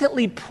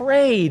consistently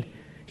prayed.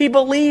 He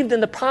believed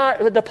in the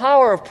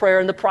power of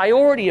prayer and the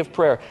priority of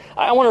prayer.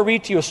 I want to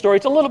read to you a story.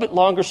 It's a little bit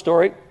longer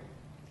story.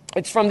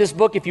 It's from this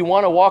book, If You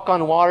Want to Walk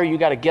on Water, You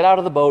Got to Get Out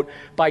of the Boat,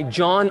 by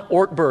John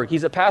Ortberg.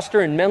 He's a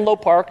pastor in Menlo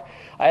Park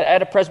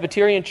at a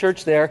Presbyterian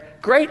church there.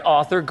 Great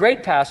author,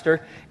 great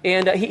pastor.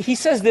 And he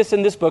says this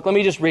in this book. Let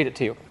me just read it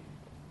to you.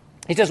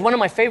 He says, one of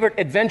my favorite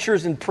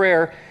adventures in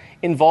prayer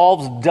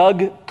involves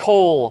Doug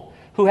Cole,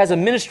 who has a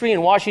ministry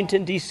in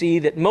Washington, D.C.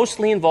 that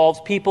mostly involves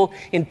people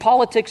in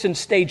politics and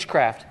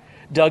stagecraft.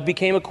 Doug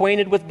became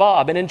acquainted with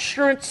Bob, an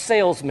insurance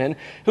salesman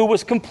who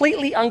was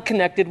completely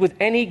unconnected with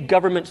any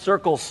government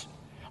circles.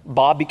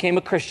 Bob became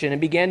a Christian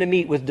and began to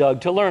meet with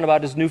Doug to learn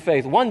about his new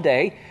faith. One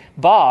day,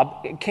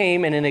 Bob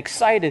came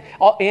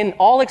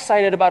all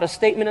excited about a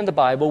statement in the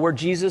Bible where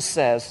Jesus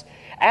says,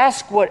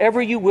 ask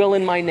whatever you will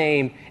in my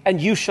name, and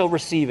you shall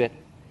receive it.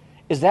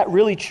 Is that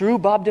really true?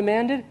 Bob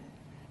demanded.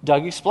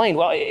 Doug explained,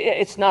 well,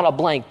 it's not a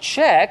blank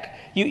check.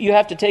 You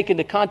have to take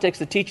into context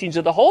the teachings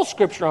of the whole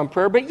Scripture on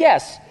prayer, but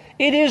yes,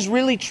 it is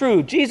really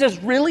true. Jesus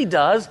really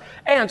does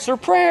answer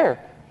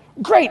prayer.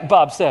 Great,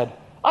 Bob said.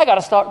 I got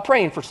to start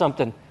praying for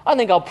something. I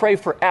think I'll pray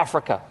for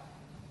Africa.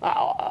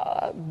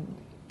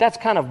 That's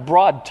kind of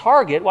broad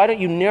target. Why don't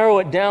you narrow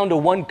it down to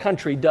one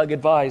country, Doug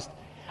advised.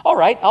 All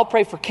right, I'll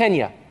pray for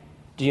Kenya.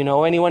 Do you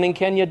know anyone in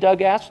Kenya,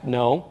 Doug asked?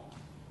 No.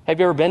 Have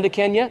you ever been to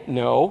Kenya?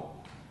 No.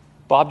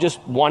 Bob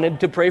just wanted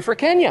to pray for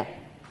Kenya.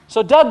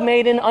 So Doug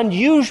made an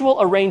unusual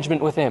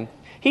arrangement with him.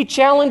 He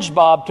challenged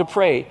Bob to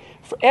pray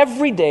for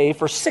every day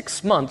for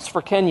 6 months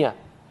for Kenya.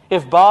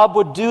 If Bob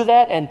would do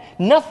that and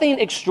nothing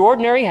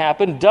extraordinary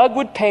happened, Doug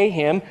would pay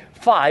him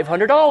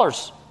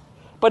 $500.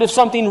 But if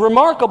something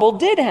remarkable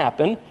did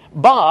happen,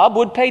 Bob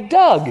would pay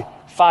Doug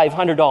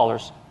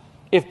 $500.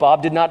 If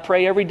Bob did not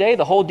pray every day,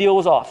 the whole deal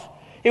was off.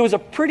 It was a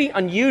pretty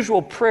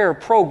unusual prayer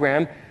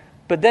program,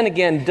 but then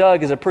again,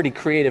 Doug is a pretty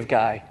creative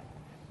guy.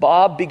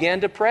 Bob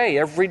began to pray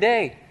every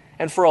day,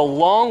 and for a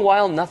long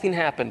while, nothing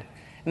happened.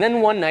 And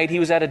then one night, he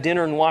was at a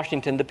dinner in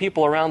Washington. The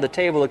people around the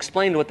table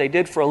explained what they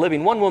did for a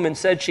living. One woman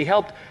said she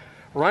helped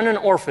run an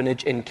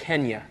orphanage in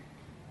Kenya,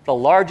 the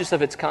largest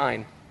of its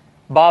kind.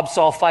 Bob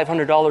saw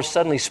 $500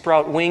 suddenly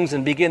sprout wings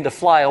and begin to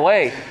fly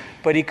away,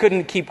 but he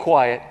couldn't keep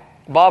quiet.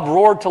 Bob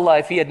roared to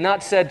life. He had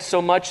not said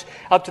so much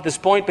up to this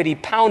point, but he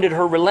pounded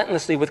her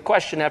relentlessly with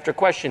question after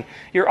question.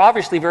 You're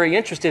obviously very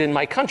interested in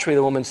my country,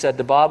 the woman said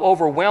to Bob,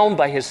 overwhelmed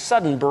by his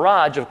sudden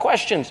barrage of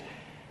questions.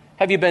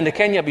 Have you been to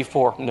Kenya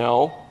before?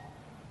 No.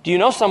 Do you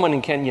know someone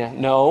in Kenya?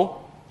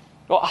 No.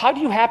 Well, how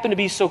do you happen to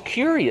be so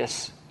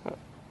curious?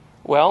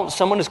 Well,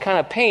 someone is kind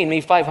of paying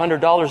me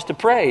 $500 to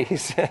pray, he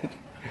said.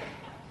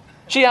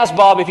 She asked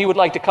Bob if he would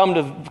like to come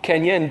to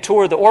Kenya and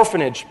tour the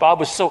orphanage. Bob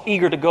was so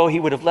eager to go, he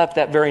would have left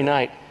that very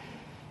night.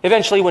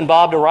 Eventually, when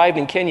Bob arrived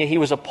in Kenya, he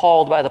was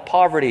appalled by the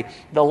poverty,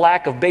 the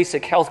lack of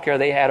basic health care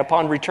they had.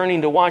 Upon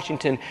returning to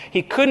Washington,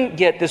 he couldn't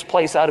get this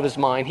place out of his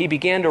mind. He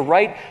began to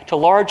write to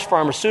large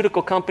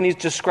pharmaceutical companies,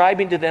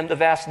 describing to them the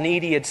vast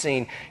need he had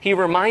seen. He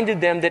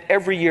reminded them that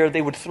every year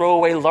they would throw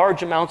away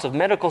large amounts of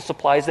medical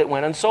supplies that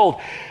went unsold.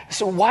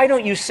 So why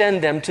don't you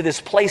send them to this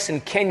place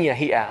in Kenya,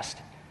 he asked.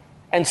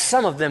 And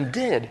some of them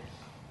did.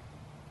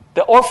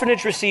 The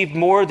orphanage received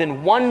more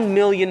than $1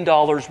 million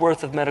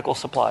worth of medical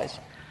supplies.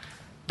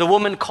 The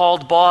woman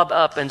called Bob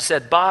up and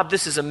said, Bob,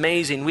 this is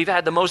amazing. We've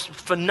had the most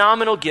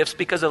phenomenal gifts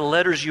because of the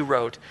letters you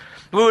wrote.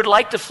 We would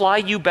like to fly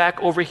you back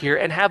over here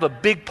and have a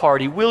big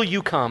party. Will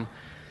you come?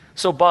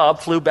 So Bob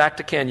flew back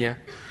to Kenya.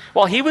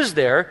 While he was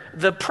there,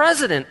 the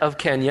president of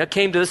Kenya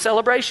came to the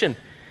celebration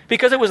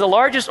because it was the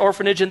largest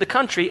orphanage in the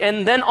country,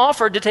 and then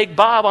offered to take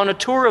Bob on a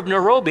tour of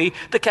Nairobi,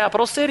 the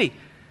capital city.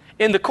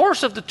 In the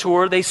course of the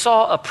tour, they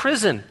saw a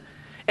prison,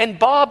 and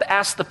Bob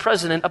asked the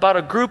president about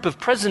a group of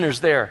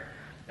prisoners there.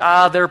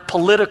 They're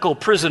political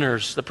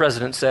prisoners, the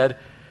president said.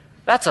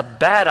 That's a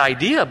bad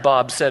idea,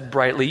 Bob said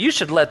brightly. You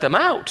should let them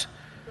out.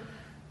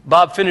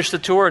 Bob finished the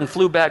tour and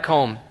flew back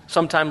home.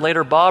 Sometime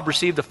later, Bob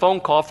received a phone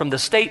call from the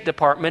State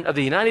Department of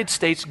the United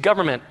States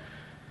government.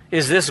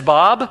 Is this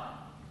Bob?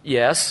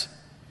 Yes.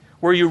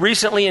 Were you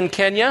recently in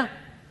Kenya?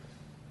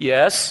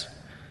 Yes.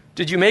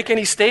 Did you make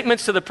any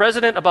statements to the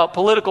president about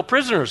political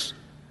prisoners?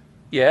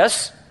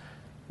 Yes.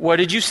 What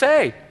did you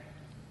say?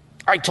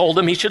 I told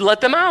him he should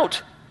let them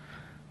out.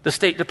 The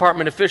State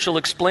Department official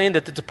explained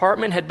that the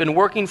department had been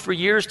working for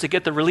years to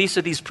get the release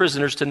of these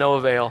prisoners to no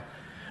avail.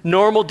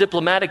 Normal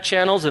diplomatic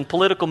channels and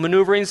political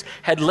maneuverings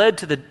had led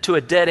to a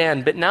dead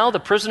end, but now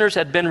the prisoners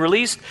had been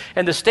released,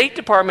 and the State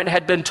Department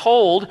had been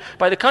told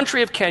by the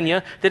country of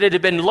Kenya that it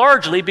had been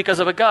largely because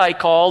of a guy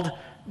called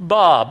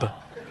Bob.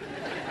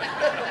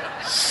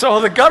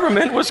 So the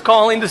government was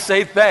calling to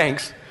say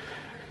thanks.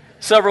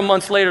 Several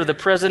months later, the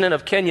president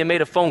of Kenya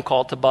made a phone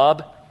call to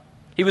Bob.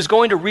 He was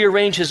going to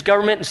rearrange his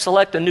government and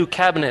select a new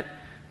cabinet.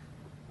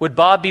 Would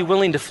Bob be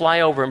willing to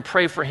fly over and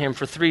pray for him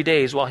for 3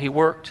 days while he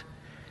worked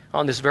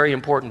on this very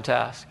important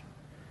task?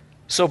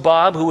 So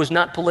Bob, who was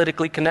not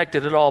politically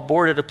connected at all,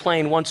 boarded a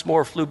plane once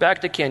more, flew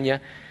back to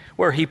Kenya,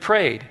 where he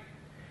prayed.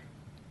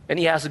 And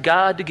he asked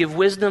God to give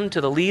wisdom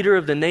to the leader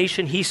of the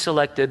nation he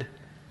selected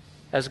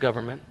as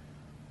government.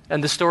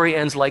 And the story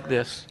ends like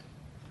this.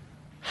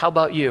 How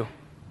about you?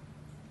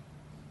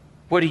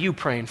 What are you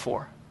praying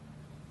for?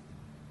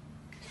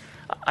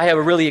 I have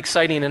a really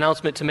exciting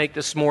announcement to make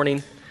this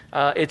morning.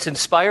 It's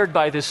inspired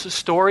by this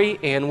story,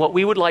 and what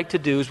we would like to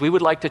do is we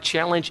would like to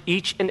challenge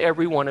each and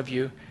every one of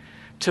you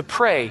to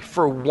pray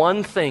for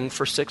one thing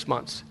for 6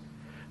 months.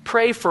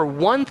 Pray for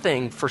one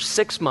thing for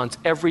 6 months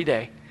every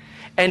day.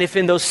 And if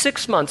in those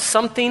 6 months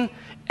something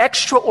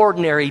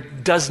extraordinary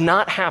does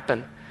not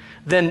happen,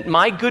 then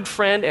my good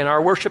friend and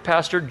our worship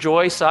pastor,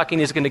 Joy Socking,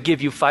 is going to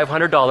give you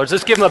 $500.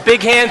 Let's give him a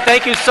big hand.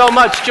 Thank you so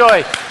much,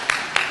 Joy.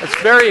 That's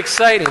very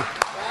exciting.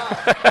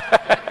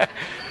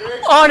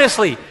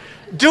 Honestly,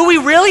 do we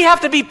really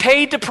have to be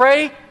paid to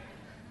pray?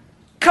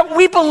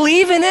 We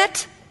believe in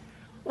it.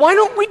 Why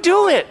don't we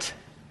do it?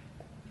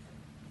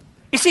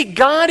 You see,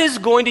 God is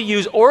going to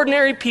use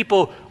ordinary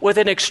people with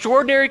an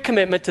extraordinary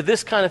commitment to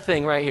this kind of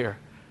thing right here,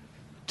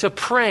 to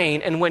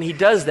praying, and when he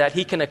does that,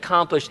 he can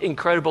accomplish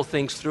incredible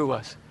things through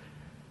us.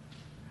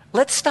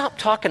 Let's stop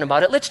talking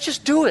about it. Let's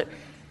just do it.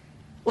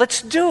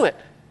 Let's do it.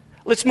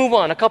 Let's move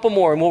on. A couple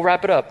more and we'll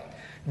wrap it up.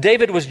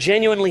 David was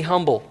genuinely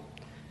humble.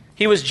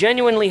 He was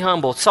genuinely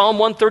humble. Psalm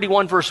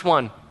 131, verse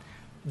 1.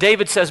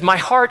 David says, "My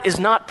heart is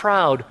not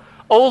proud.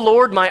 O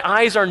Lord, my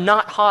eyes are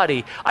not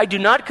haughty. I do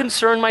not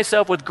concern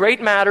myself with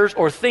great matters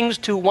or things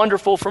too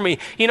wonderful for me."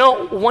 You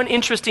know, one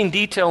interesting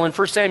detail in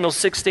 1 Samuel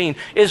 16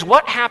 is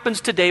what happens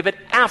to David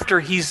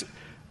after he's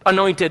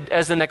anointed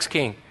as the next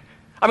king.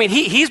 I mean,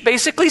 he's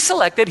basically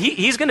selected.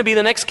 He's going to be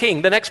the next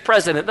king, the next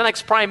president, the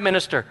next prime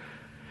minister.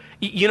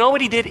 You know what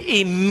he did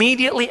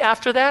immediately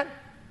after that?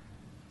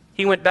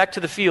 He went back to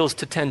the fields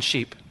to tend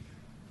sheep.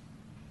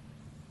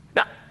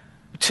 Now,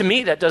 to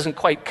me, that doesn't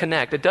quite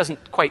connect. It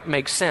doesn't quite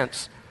make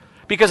sense.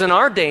 Because in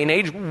our day and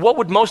age, what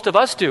would most of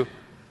us do?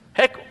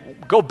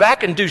 Heck, go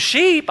back and do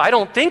sheep? I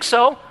don't think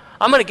so.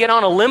 I'm going to get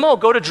on a limo,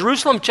 go to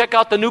Jerusalem, check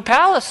out the new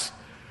palace.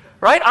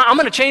 Right? I'm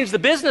going to change the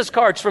business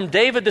cards from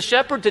David the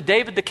shepherd to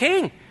David the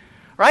king.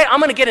 Right? I'm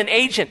going to get an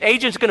agent.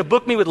 Agent's going to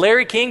book me with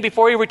Larry King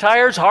before he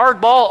retires,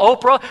 Hardball,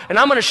 Oprah, and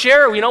I'm going to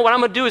share, what I'm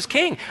going to do as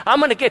king. I'm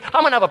going to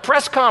have a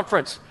press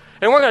conference,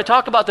 and we're going to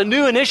talk about the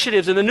new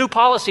initiatives and the new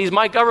policies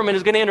my government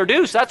is going to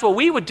introduce. That's what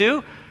we would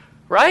do,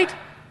 right?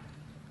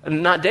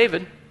 And not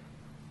David.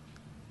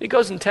 He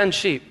goes and tends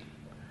sheep.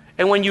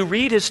 And when you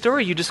read his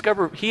story, you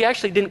discover he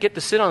actually didn't get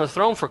to sit on the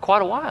throne for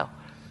quite a while.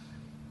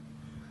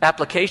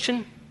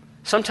 Application.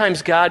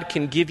 Sometimes God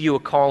can give you a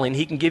calling.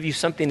 He can give you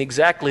something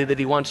exactly that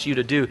he wants you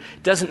to do.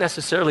 It doesn't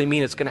necessarily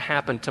mean it's going to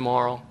happen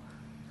tomorrow.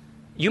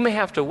 You may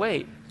have to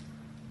wait.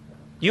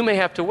 You may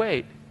have to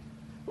wait.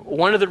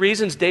 One of the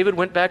reasons David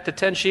went back to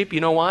tend sheep,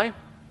 you know why?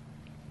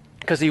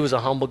 Because he was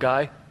a humble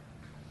guy.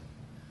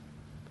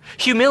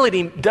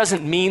 Humility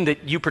doesn't mean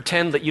that you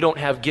pretend that you don't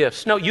have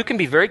gifts. No, you can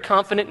be very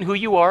confident in who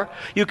you are.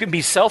 You can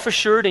be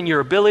self-assured in your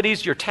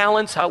abilities, your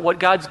talents, what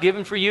God's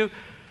given for you.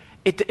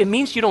 It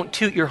means you don't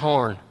toot your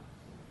horn.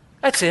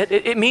 That's it.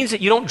 It means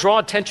that you don't draw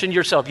attention to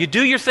yourself. You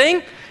do your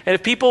thing, and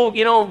if people,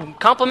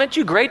 compliment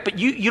you, great, but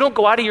you don't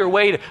go out of your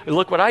way to,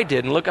 look what I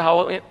did, and look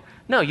how...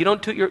 No, you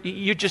don't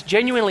you're just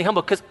genuinely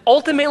humble, because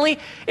ultimately,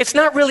 it's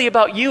not really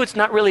about you, it's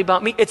not really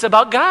about me, it's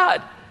about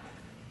God.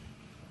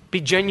 Be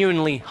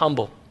genuinely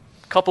humble.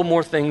 A couple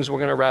more things, we're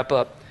going to wrap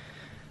up.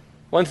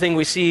 One thing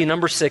we see,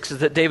 number 6, is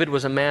that David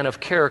was a man of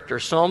character.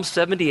 Psalm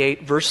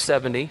 78, verse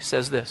 70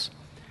 says this.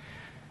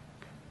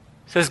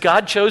 It says,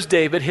 God chose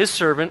David, his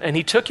servant, and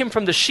he took him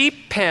from the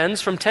sheep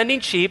pens, from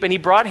tending sheep, and he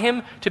brought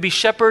him to be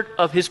shepherd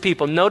of his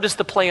people. Notice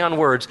the play on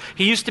words.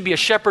 He used to be a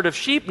shepherd of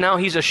sheep, now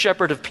he's a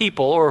shepherd of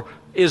people, or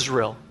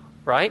Israel,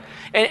 right?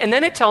 And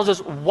then it tells us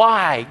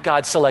why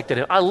God selected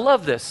him. I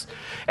love this.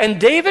 And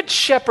David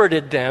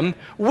shepherded them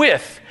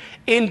with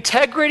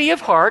Integrity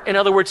of heart, in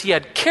other words, he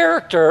had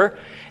character,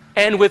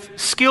 and with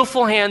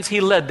skillful hands,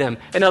 he led them.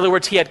 In other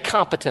words, he had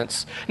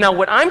competence. Now,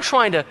 what I'm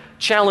trying to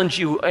challenge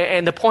you,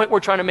 and the point we're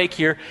trying to make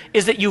here,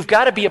 is that you've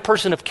got to be a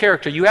person of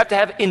character. You have to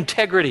have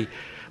integrity.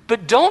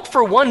 But don't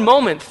for one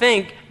moment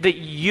think that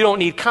you don't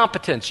need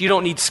competence, you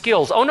don't need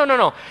skills. Oh,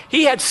 no.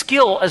 He had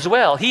skill as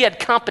well. He had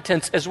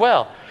competence as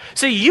well.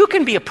 So you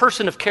can be a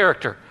person of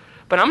character,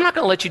 but I'm not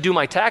going to let you do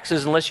my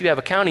taxes unless you have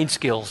accounting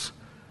skills.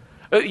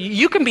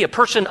 You can be a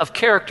person of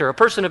character, a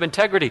person of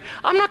integrity.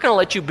 I'm not going to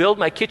let you build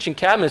my kitchen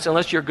cabinets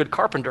unless you're a good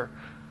carpenter.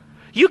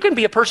 You can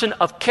be a person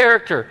of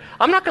character.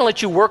 I'm not going to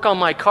let you work on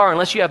my car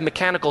unless you have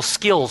mechanical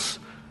skills.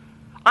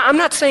 I'm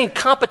not saying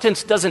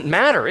competence doesn't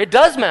matter. It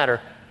does matter.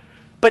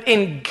 But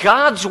in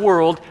God's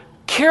world,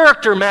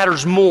 character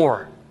matters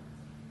more.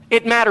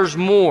 It matters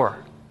more.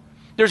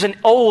 There's an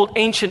old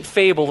ancient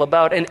fable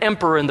about an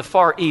emperor in the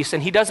Far East,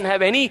 and he doesn't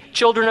have any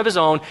children of his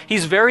own.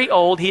 He's very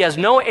old. He has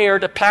no heir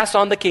to pass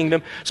on the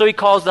kingdom, so he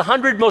calls the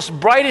 100 most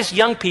brightest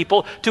young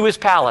people to his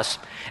palace.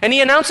 And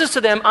he announces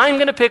to them, I'm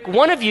going to pick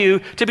one of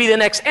you to be the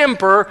next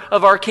emperor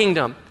of our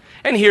kingdom.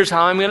 And here's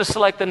how I'm going to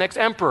select the next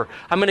emperor.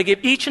 I'm going to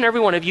give each and every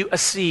one of you a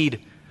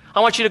seed. I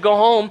want you to go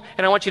home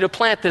and I want you to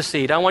plant this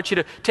seed. I want you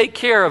to take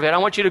care of it. I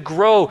want you to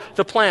grow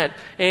the plant.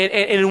 And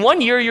in 1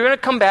 year, you're going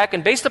to come back,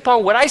 and based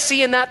upon what I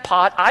see in that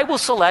pot, I will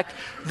select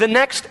the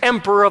next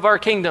emperor of our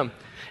kingdom.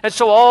 And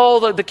so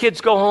all the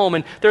kids go home,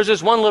 and there's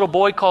this one little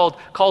boy called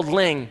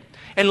Ling.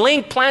 And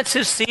Ling plants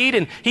his seed,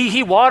 and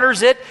he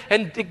waters it,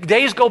 and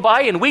days go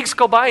by, and weeks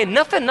go by, and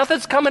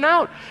nothing's coming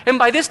out. And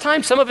by this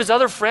time, some of his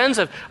other friends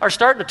are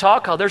starting to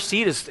talk how their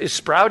seed is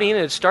sprouting, and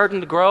it's starting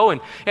to grow, and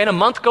a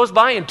month goes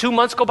by, and 2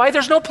 months go by,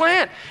 there's no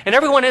plant. And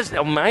everyone is,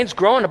 oh, mine's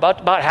growing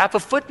about half a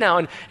foot now,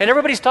 and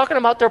everybody's talking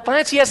about their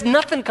plants. He has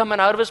nothing coming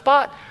out of his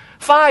pot.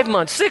 5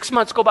 months, 6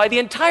 months go by, the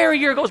entire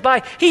year goes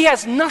by, he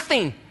has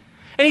nothing.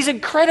 And he's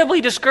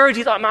incredibly discouraged.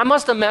 He thought, I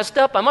must have messed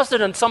up, I must have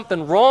done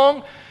something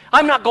wrong.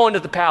 I'm not going to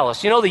the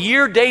palace. The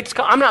year dates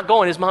come. I'm not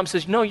going. His mom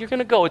says, no, you're going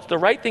to go. It's the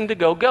right thing to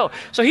go.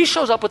 So he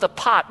shows up with a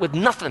pot with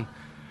nothing.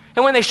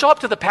 And when they show up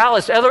to the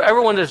palace,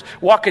 everyone is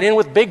walking in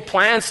with big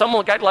plans. Some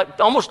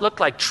almost look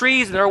like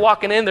trees, and they're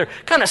walking in. They're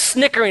kind of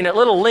snickering at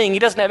little Ling. He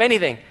doesn't have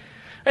anything.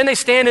 And they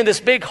stand in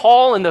this big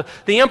hall, and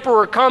the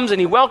emperor comes, and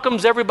he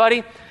welcomes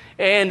everybody.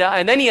 And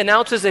then he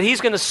announces that he's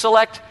going to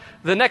select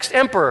the next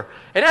emperor.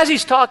 And as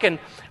he's talking,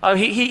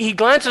 he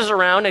glances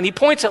around, and he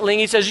points at Ling.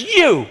 He says,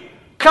 you,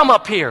 come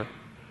up here.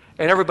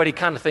 And everybody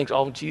kind of thinks,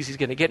 oh, geez, he's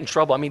going to get in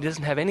trouble. I mean, he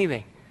doesn't have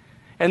anything.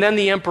 And then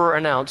the emperor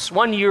announced,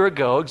 1 year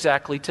ago,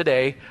 exactly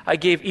today, I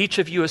gave each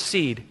of you a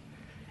seed.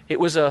 It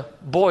was a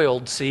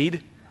boiled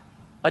seed,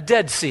 a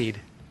dead seed,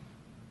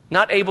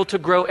 not able to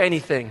grow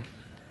anything.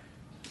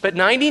 But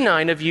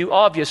 99 of you,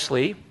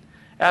 obviously,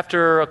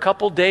 after a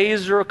couple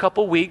days or a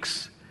couple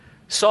weeks,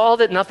 saw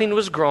that nothing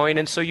was growing,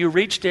 and so you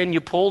reached in,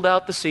 you pulled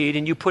out the seed,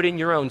 and you put in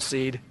your own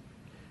seed.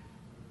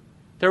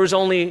 There was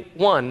only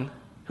one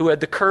who had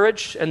the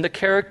courage and the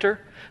character,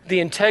 the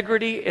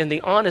integrity and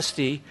the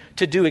honesty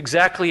to do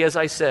exactly as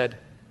I said.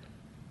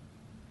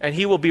 And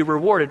he will be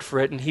rewarded for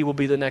it, and he will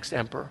be the next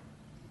emperor.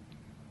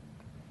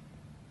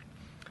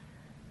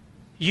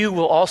 You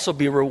will also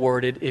be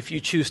rewarded if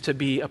you choose to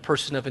be a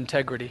person of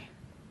integrity.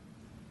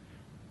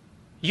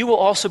 You will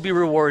also be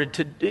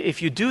rewarded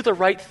if you do the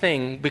right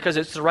thing because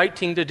it's the right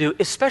thing to do,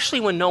 especially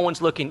when no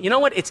one's looking. You know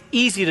what? It's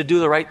easy to do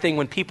the right thing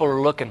when people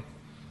are looking.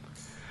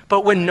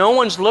 But when no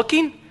one's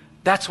looking,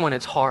 that's when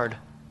it's hard.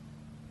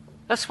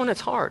 That's when it's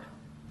hard.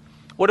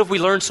 What have we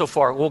learned so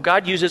far? Well,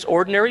 God uses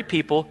ordinary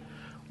people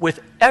with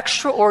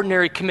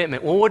extraordinary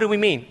commitment. Well, what do we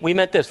mean? We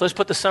meant this. Let's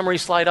put the summary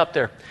slide up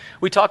there.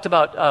 We talked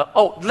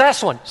about,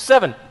 last one,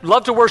 7,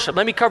 love to worship.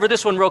 Let me cover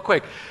this one real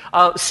quick.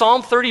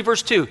 Psalm 30,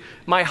 verse 2.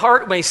 My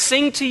heart may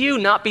sing to you,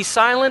 not be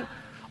silent.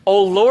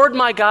 O Lord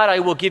my God,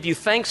 I will give you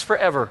thanks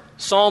forever.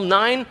 Psalm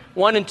 9,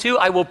 1 and 2.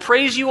 I will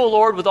praise you, O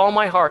Lord, with all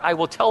my heart. I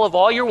will tell of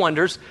all your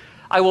wonders.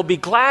 I will be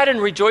glad and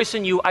rejoice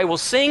in you. I will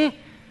sing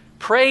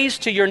praise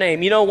to your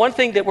name. One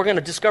thing that we're going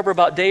to discover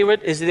about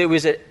David is that he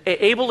was an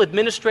able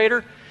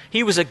administrator.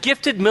 He was a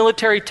gifted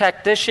military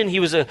tactician. He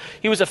was a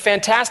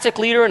fantastic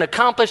leader, an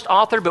accomplished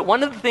author. But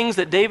one of the things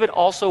that David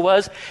also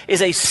was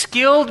is a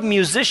skilled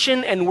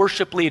musician and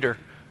worship leader.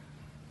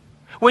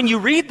 When you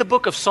read the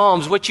book of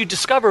Psalms, what you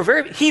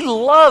discover, he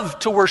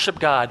loved to worship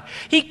God.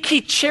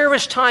 He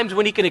cherished times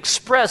when he could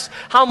express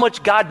how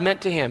much God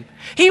meant to him.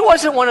 He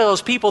wasn't one of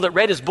those people that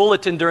read his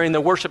bulletin during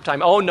the worship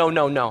time. Oh,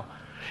 no.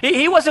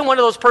 He wasn't one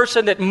of those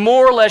person that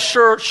more or less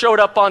showed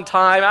up on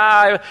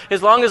time.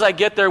 As long as I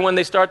get there when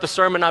they start the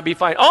sermon, I'll be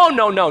fine. Oh,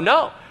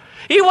 no.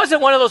 He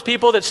wasn't one of those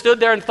people that stood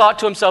there and thought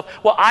to himself,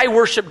 well, I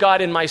worship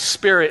God in my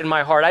spirit, in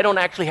my heart. I don't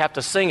actually have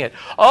to sing it.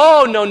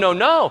 Oh,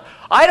 no.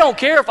 I don't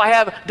care if I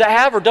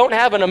have or don't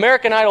have an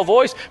American Idol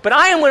voice, but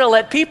I am going to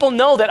let people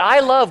know that I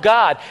love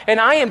God, and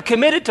I am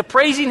committed to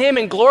praising him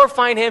and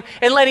glorifying him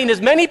and letting as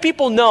many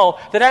people know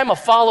that I'm a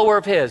follower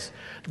of his.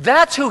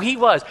 That's who he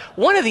was.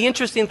 One of the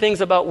interesting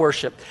things about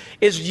worship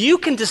is you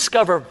can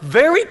discover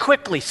very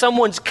quickly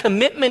someone's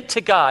commitment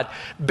to God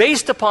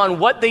based upon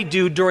what they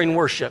do during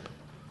worship.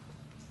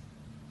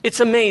 It's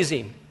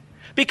amazing.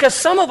 Because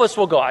some of us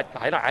will go,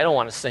 I don't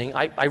want to sing.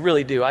 I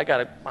really do. I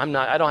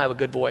don't have a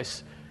good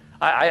voice.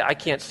 I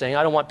can't sing.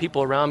 I don't want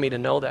people around me to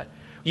know that.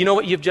 You know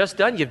what you've just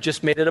done? You've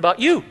just made it about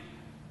you.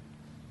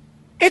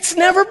 It's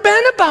never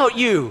been about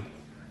you.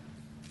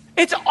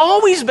 It's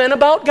always been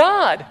about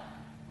God.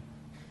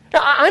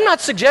 Now, I'm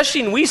not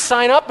suggesting we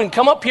sign up and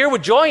come up here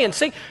with joy and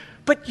sing.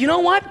 But you know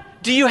what?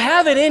 Do you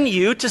have it in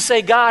you to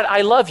say, God,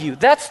 I love you?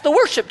 That's the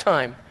worship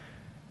time.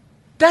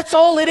 That's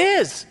all it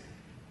is.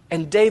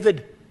 And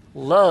David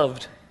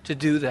loved to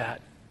do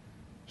that.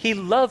 He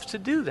loved to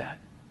do that.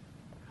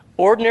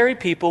 Ordinary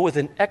people with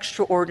an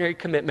extraordinary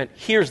commitment.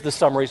 Here's the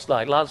summary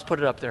slide. Let's put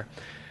it up there.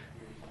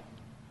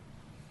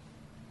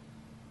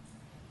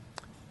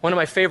 One of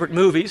my favorite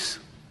movies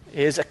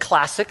is a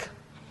classic.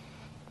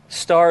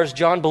 Stars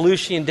John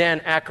Belushi and Dan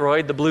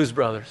Aykroyd, the Blues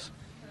Brothers.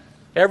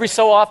 Every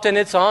so often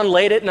it's on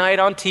late at night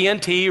on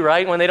TNT,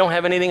 right, when they don't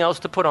have anything else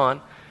to put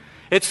on.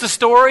 It's the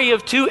story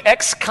of two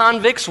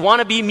ex-convicts,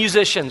 wannabe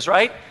musicians,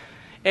 right?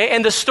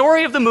 And the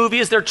story of the movie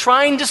is they're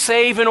trying to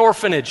save an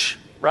orphanage,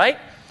 right?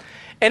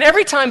 And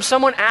every time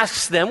someone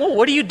asks them, well,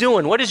 what are you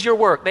doing? What is your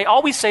work? They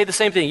always say the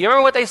same thing. You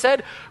remember what they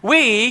said?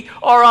 We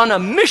are on a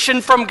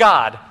mission from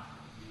God.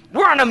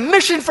 We're on a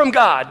mission from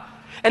God.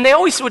 And they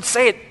always would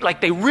say it like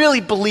they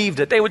really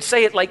believed it. They would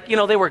say it like,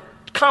 they were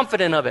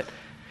confident of it.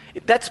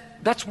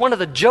 That's one of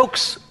the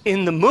jokes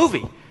in the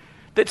movie.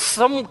 That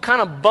some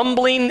kind of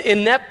bumbling,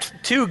 inept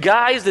two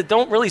guys that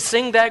don't really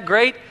sing that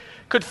great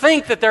could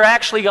think that they're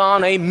actually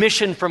on a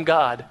mission from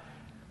God.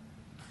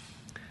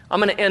 I'm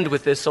going to end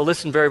with this, so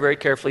listen very, very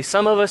carefully.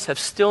 Some of us have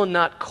still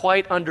not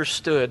quite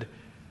understood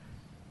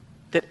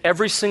that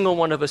every single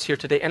one of us here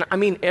today, and I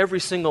mean every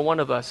single one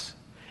of us,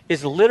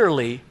 is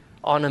literally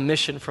on a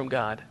mission from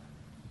God.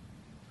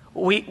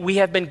 We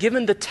have been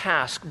given the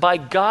task by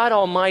God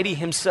Almighty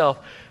Himself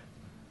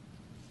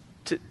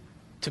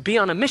to be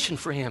on a mission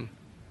for Him.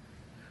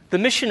 The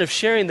mission of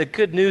sharing the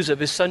good news of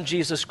His Son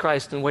Jesus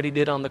Christ and what He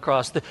did on the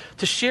cross.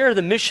 To share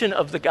the mission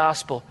of the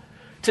gospel.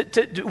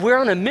 We're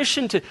on a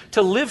mission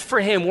to live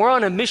for Him. We're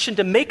on a mission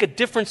to make a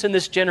difference in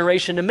this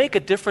generation, to make a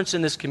difference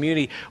in this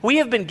community. We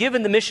have been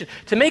given the mission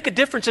to make a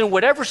difference in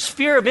whatever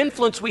sphere of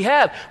influence we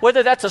have,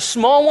 whether that's a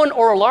small one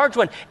or a large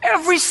one.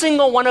 Every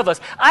single one of us.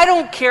 I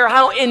don't care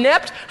how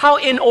inept, how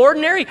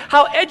inordinary,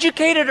 how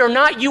educated or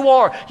not you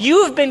are.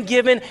 You have been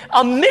given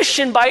a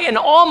mission by an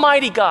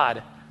almighty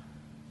God.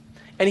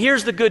 And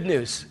here's the good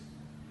news.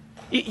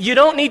 You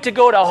don't need to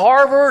go to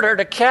Harvard or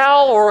to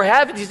Cal or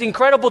have these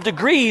incredible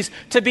degrees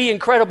to be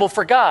incredible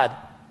for God.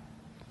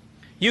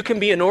 You can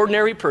be an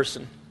ordinary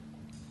person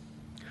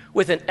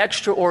with an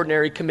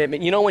extraordinary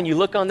commitment. You know, when you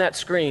look on that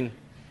screen,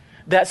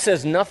 that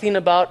says nothing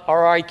about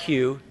our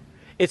IQ.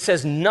 It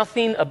says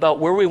nothing about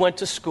where we went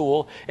to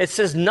school. It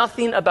says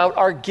nothing about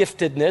our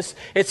giftedness.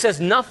 It says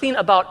nothing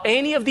about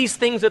any of these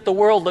things that the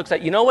world looks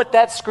at. You know what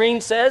that screen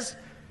says?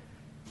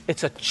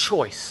 It's a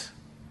choice.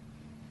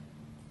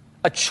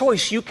 A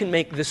choice you can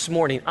make this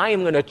morning. I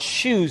am going to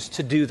choose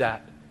to do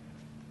that.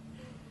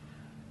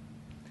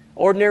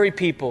 Ordinary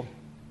people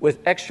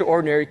with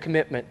extraordinary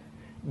commitment,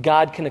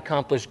 God can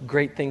accomplish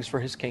great things for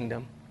His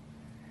kingdom.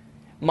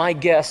 My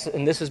guess,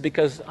 and this is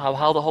because of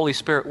how the Holy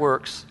Spirit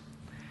works,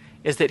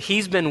 is that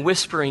He's been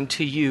whispering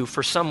to you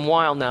for some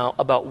while now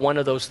about one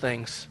of those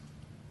things.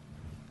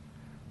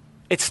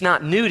 It's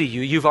not new to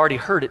you. You've already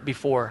heard it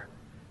before.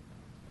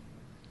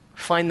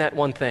 Find that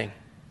one thing.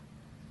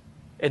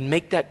 And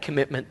make that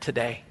commitment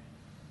today.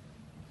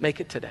 Make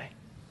it today.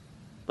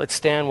 Let's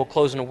stand. We'll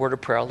close in a word of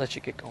prayer. I'll let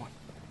you get going.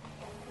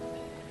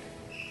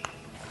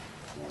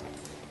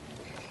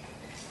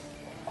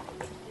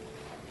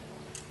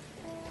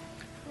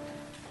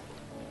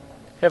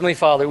 Heavenly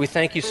Father, we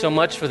thank you so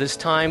much for this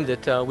time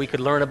that we could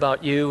learn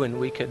about you and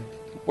we could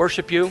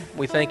worship you.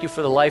 We thank you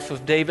for the life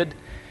of David.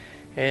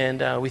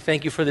 And we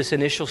thank you for this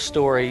initial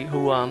story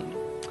who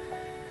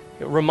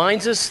it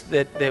reminds us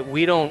that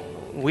we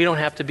don't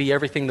have to be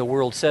everything the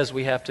world says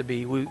we have to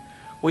be.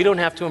 We don't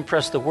have to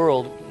impress the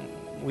world.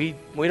 We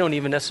don't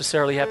even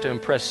necessarily have to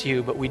impress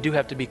you, but we do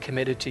have to be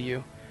committed to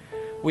you.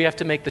 We have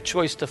to make the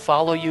choice to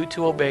follow you,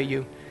 to obey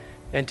you,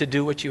 and to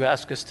do what you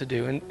ask us to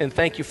do. And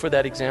thank you for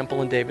that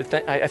example in David.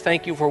 I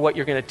thank you for what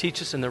you're going to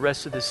teach us in the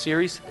rest of this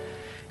series.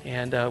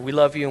 And we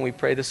love you and we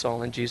pray this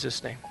all in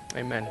Jesus' name.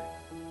 Amen.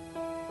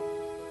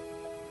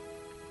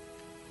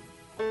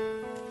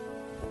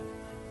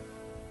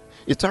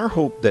 It's our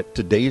hope that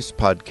today's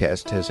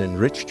podcast has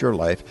enriched your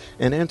life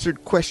and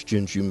answered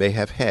questions you may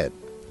have had.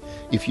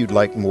 If you'd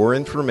like more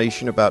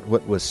information about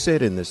what was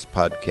said in this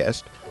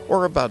podcast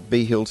or about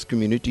Bay Hills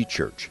Community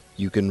Church,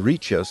 you can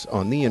reach us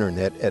on the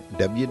internet at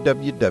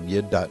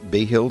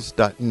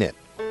www.bayhills.net.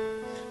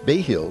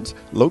 Bay Hills,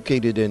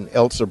 located in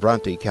El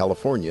Sobrante,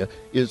 California,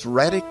 is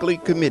radically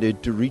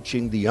committed to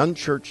reaching the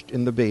unchurched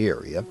in the Bay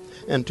Area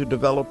and to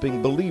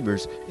developing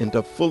believers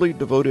into fully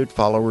devoted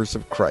followers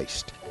of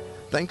Christ.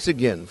 Thanks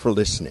again for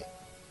listening.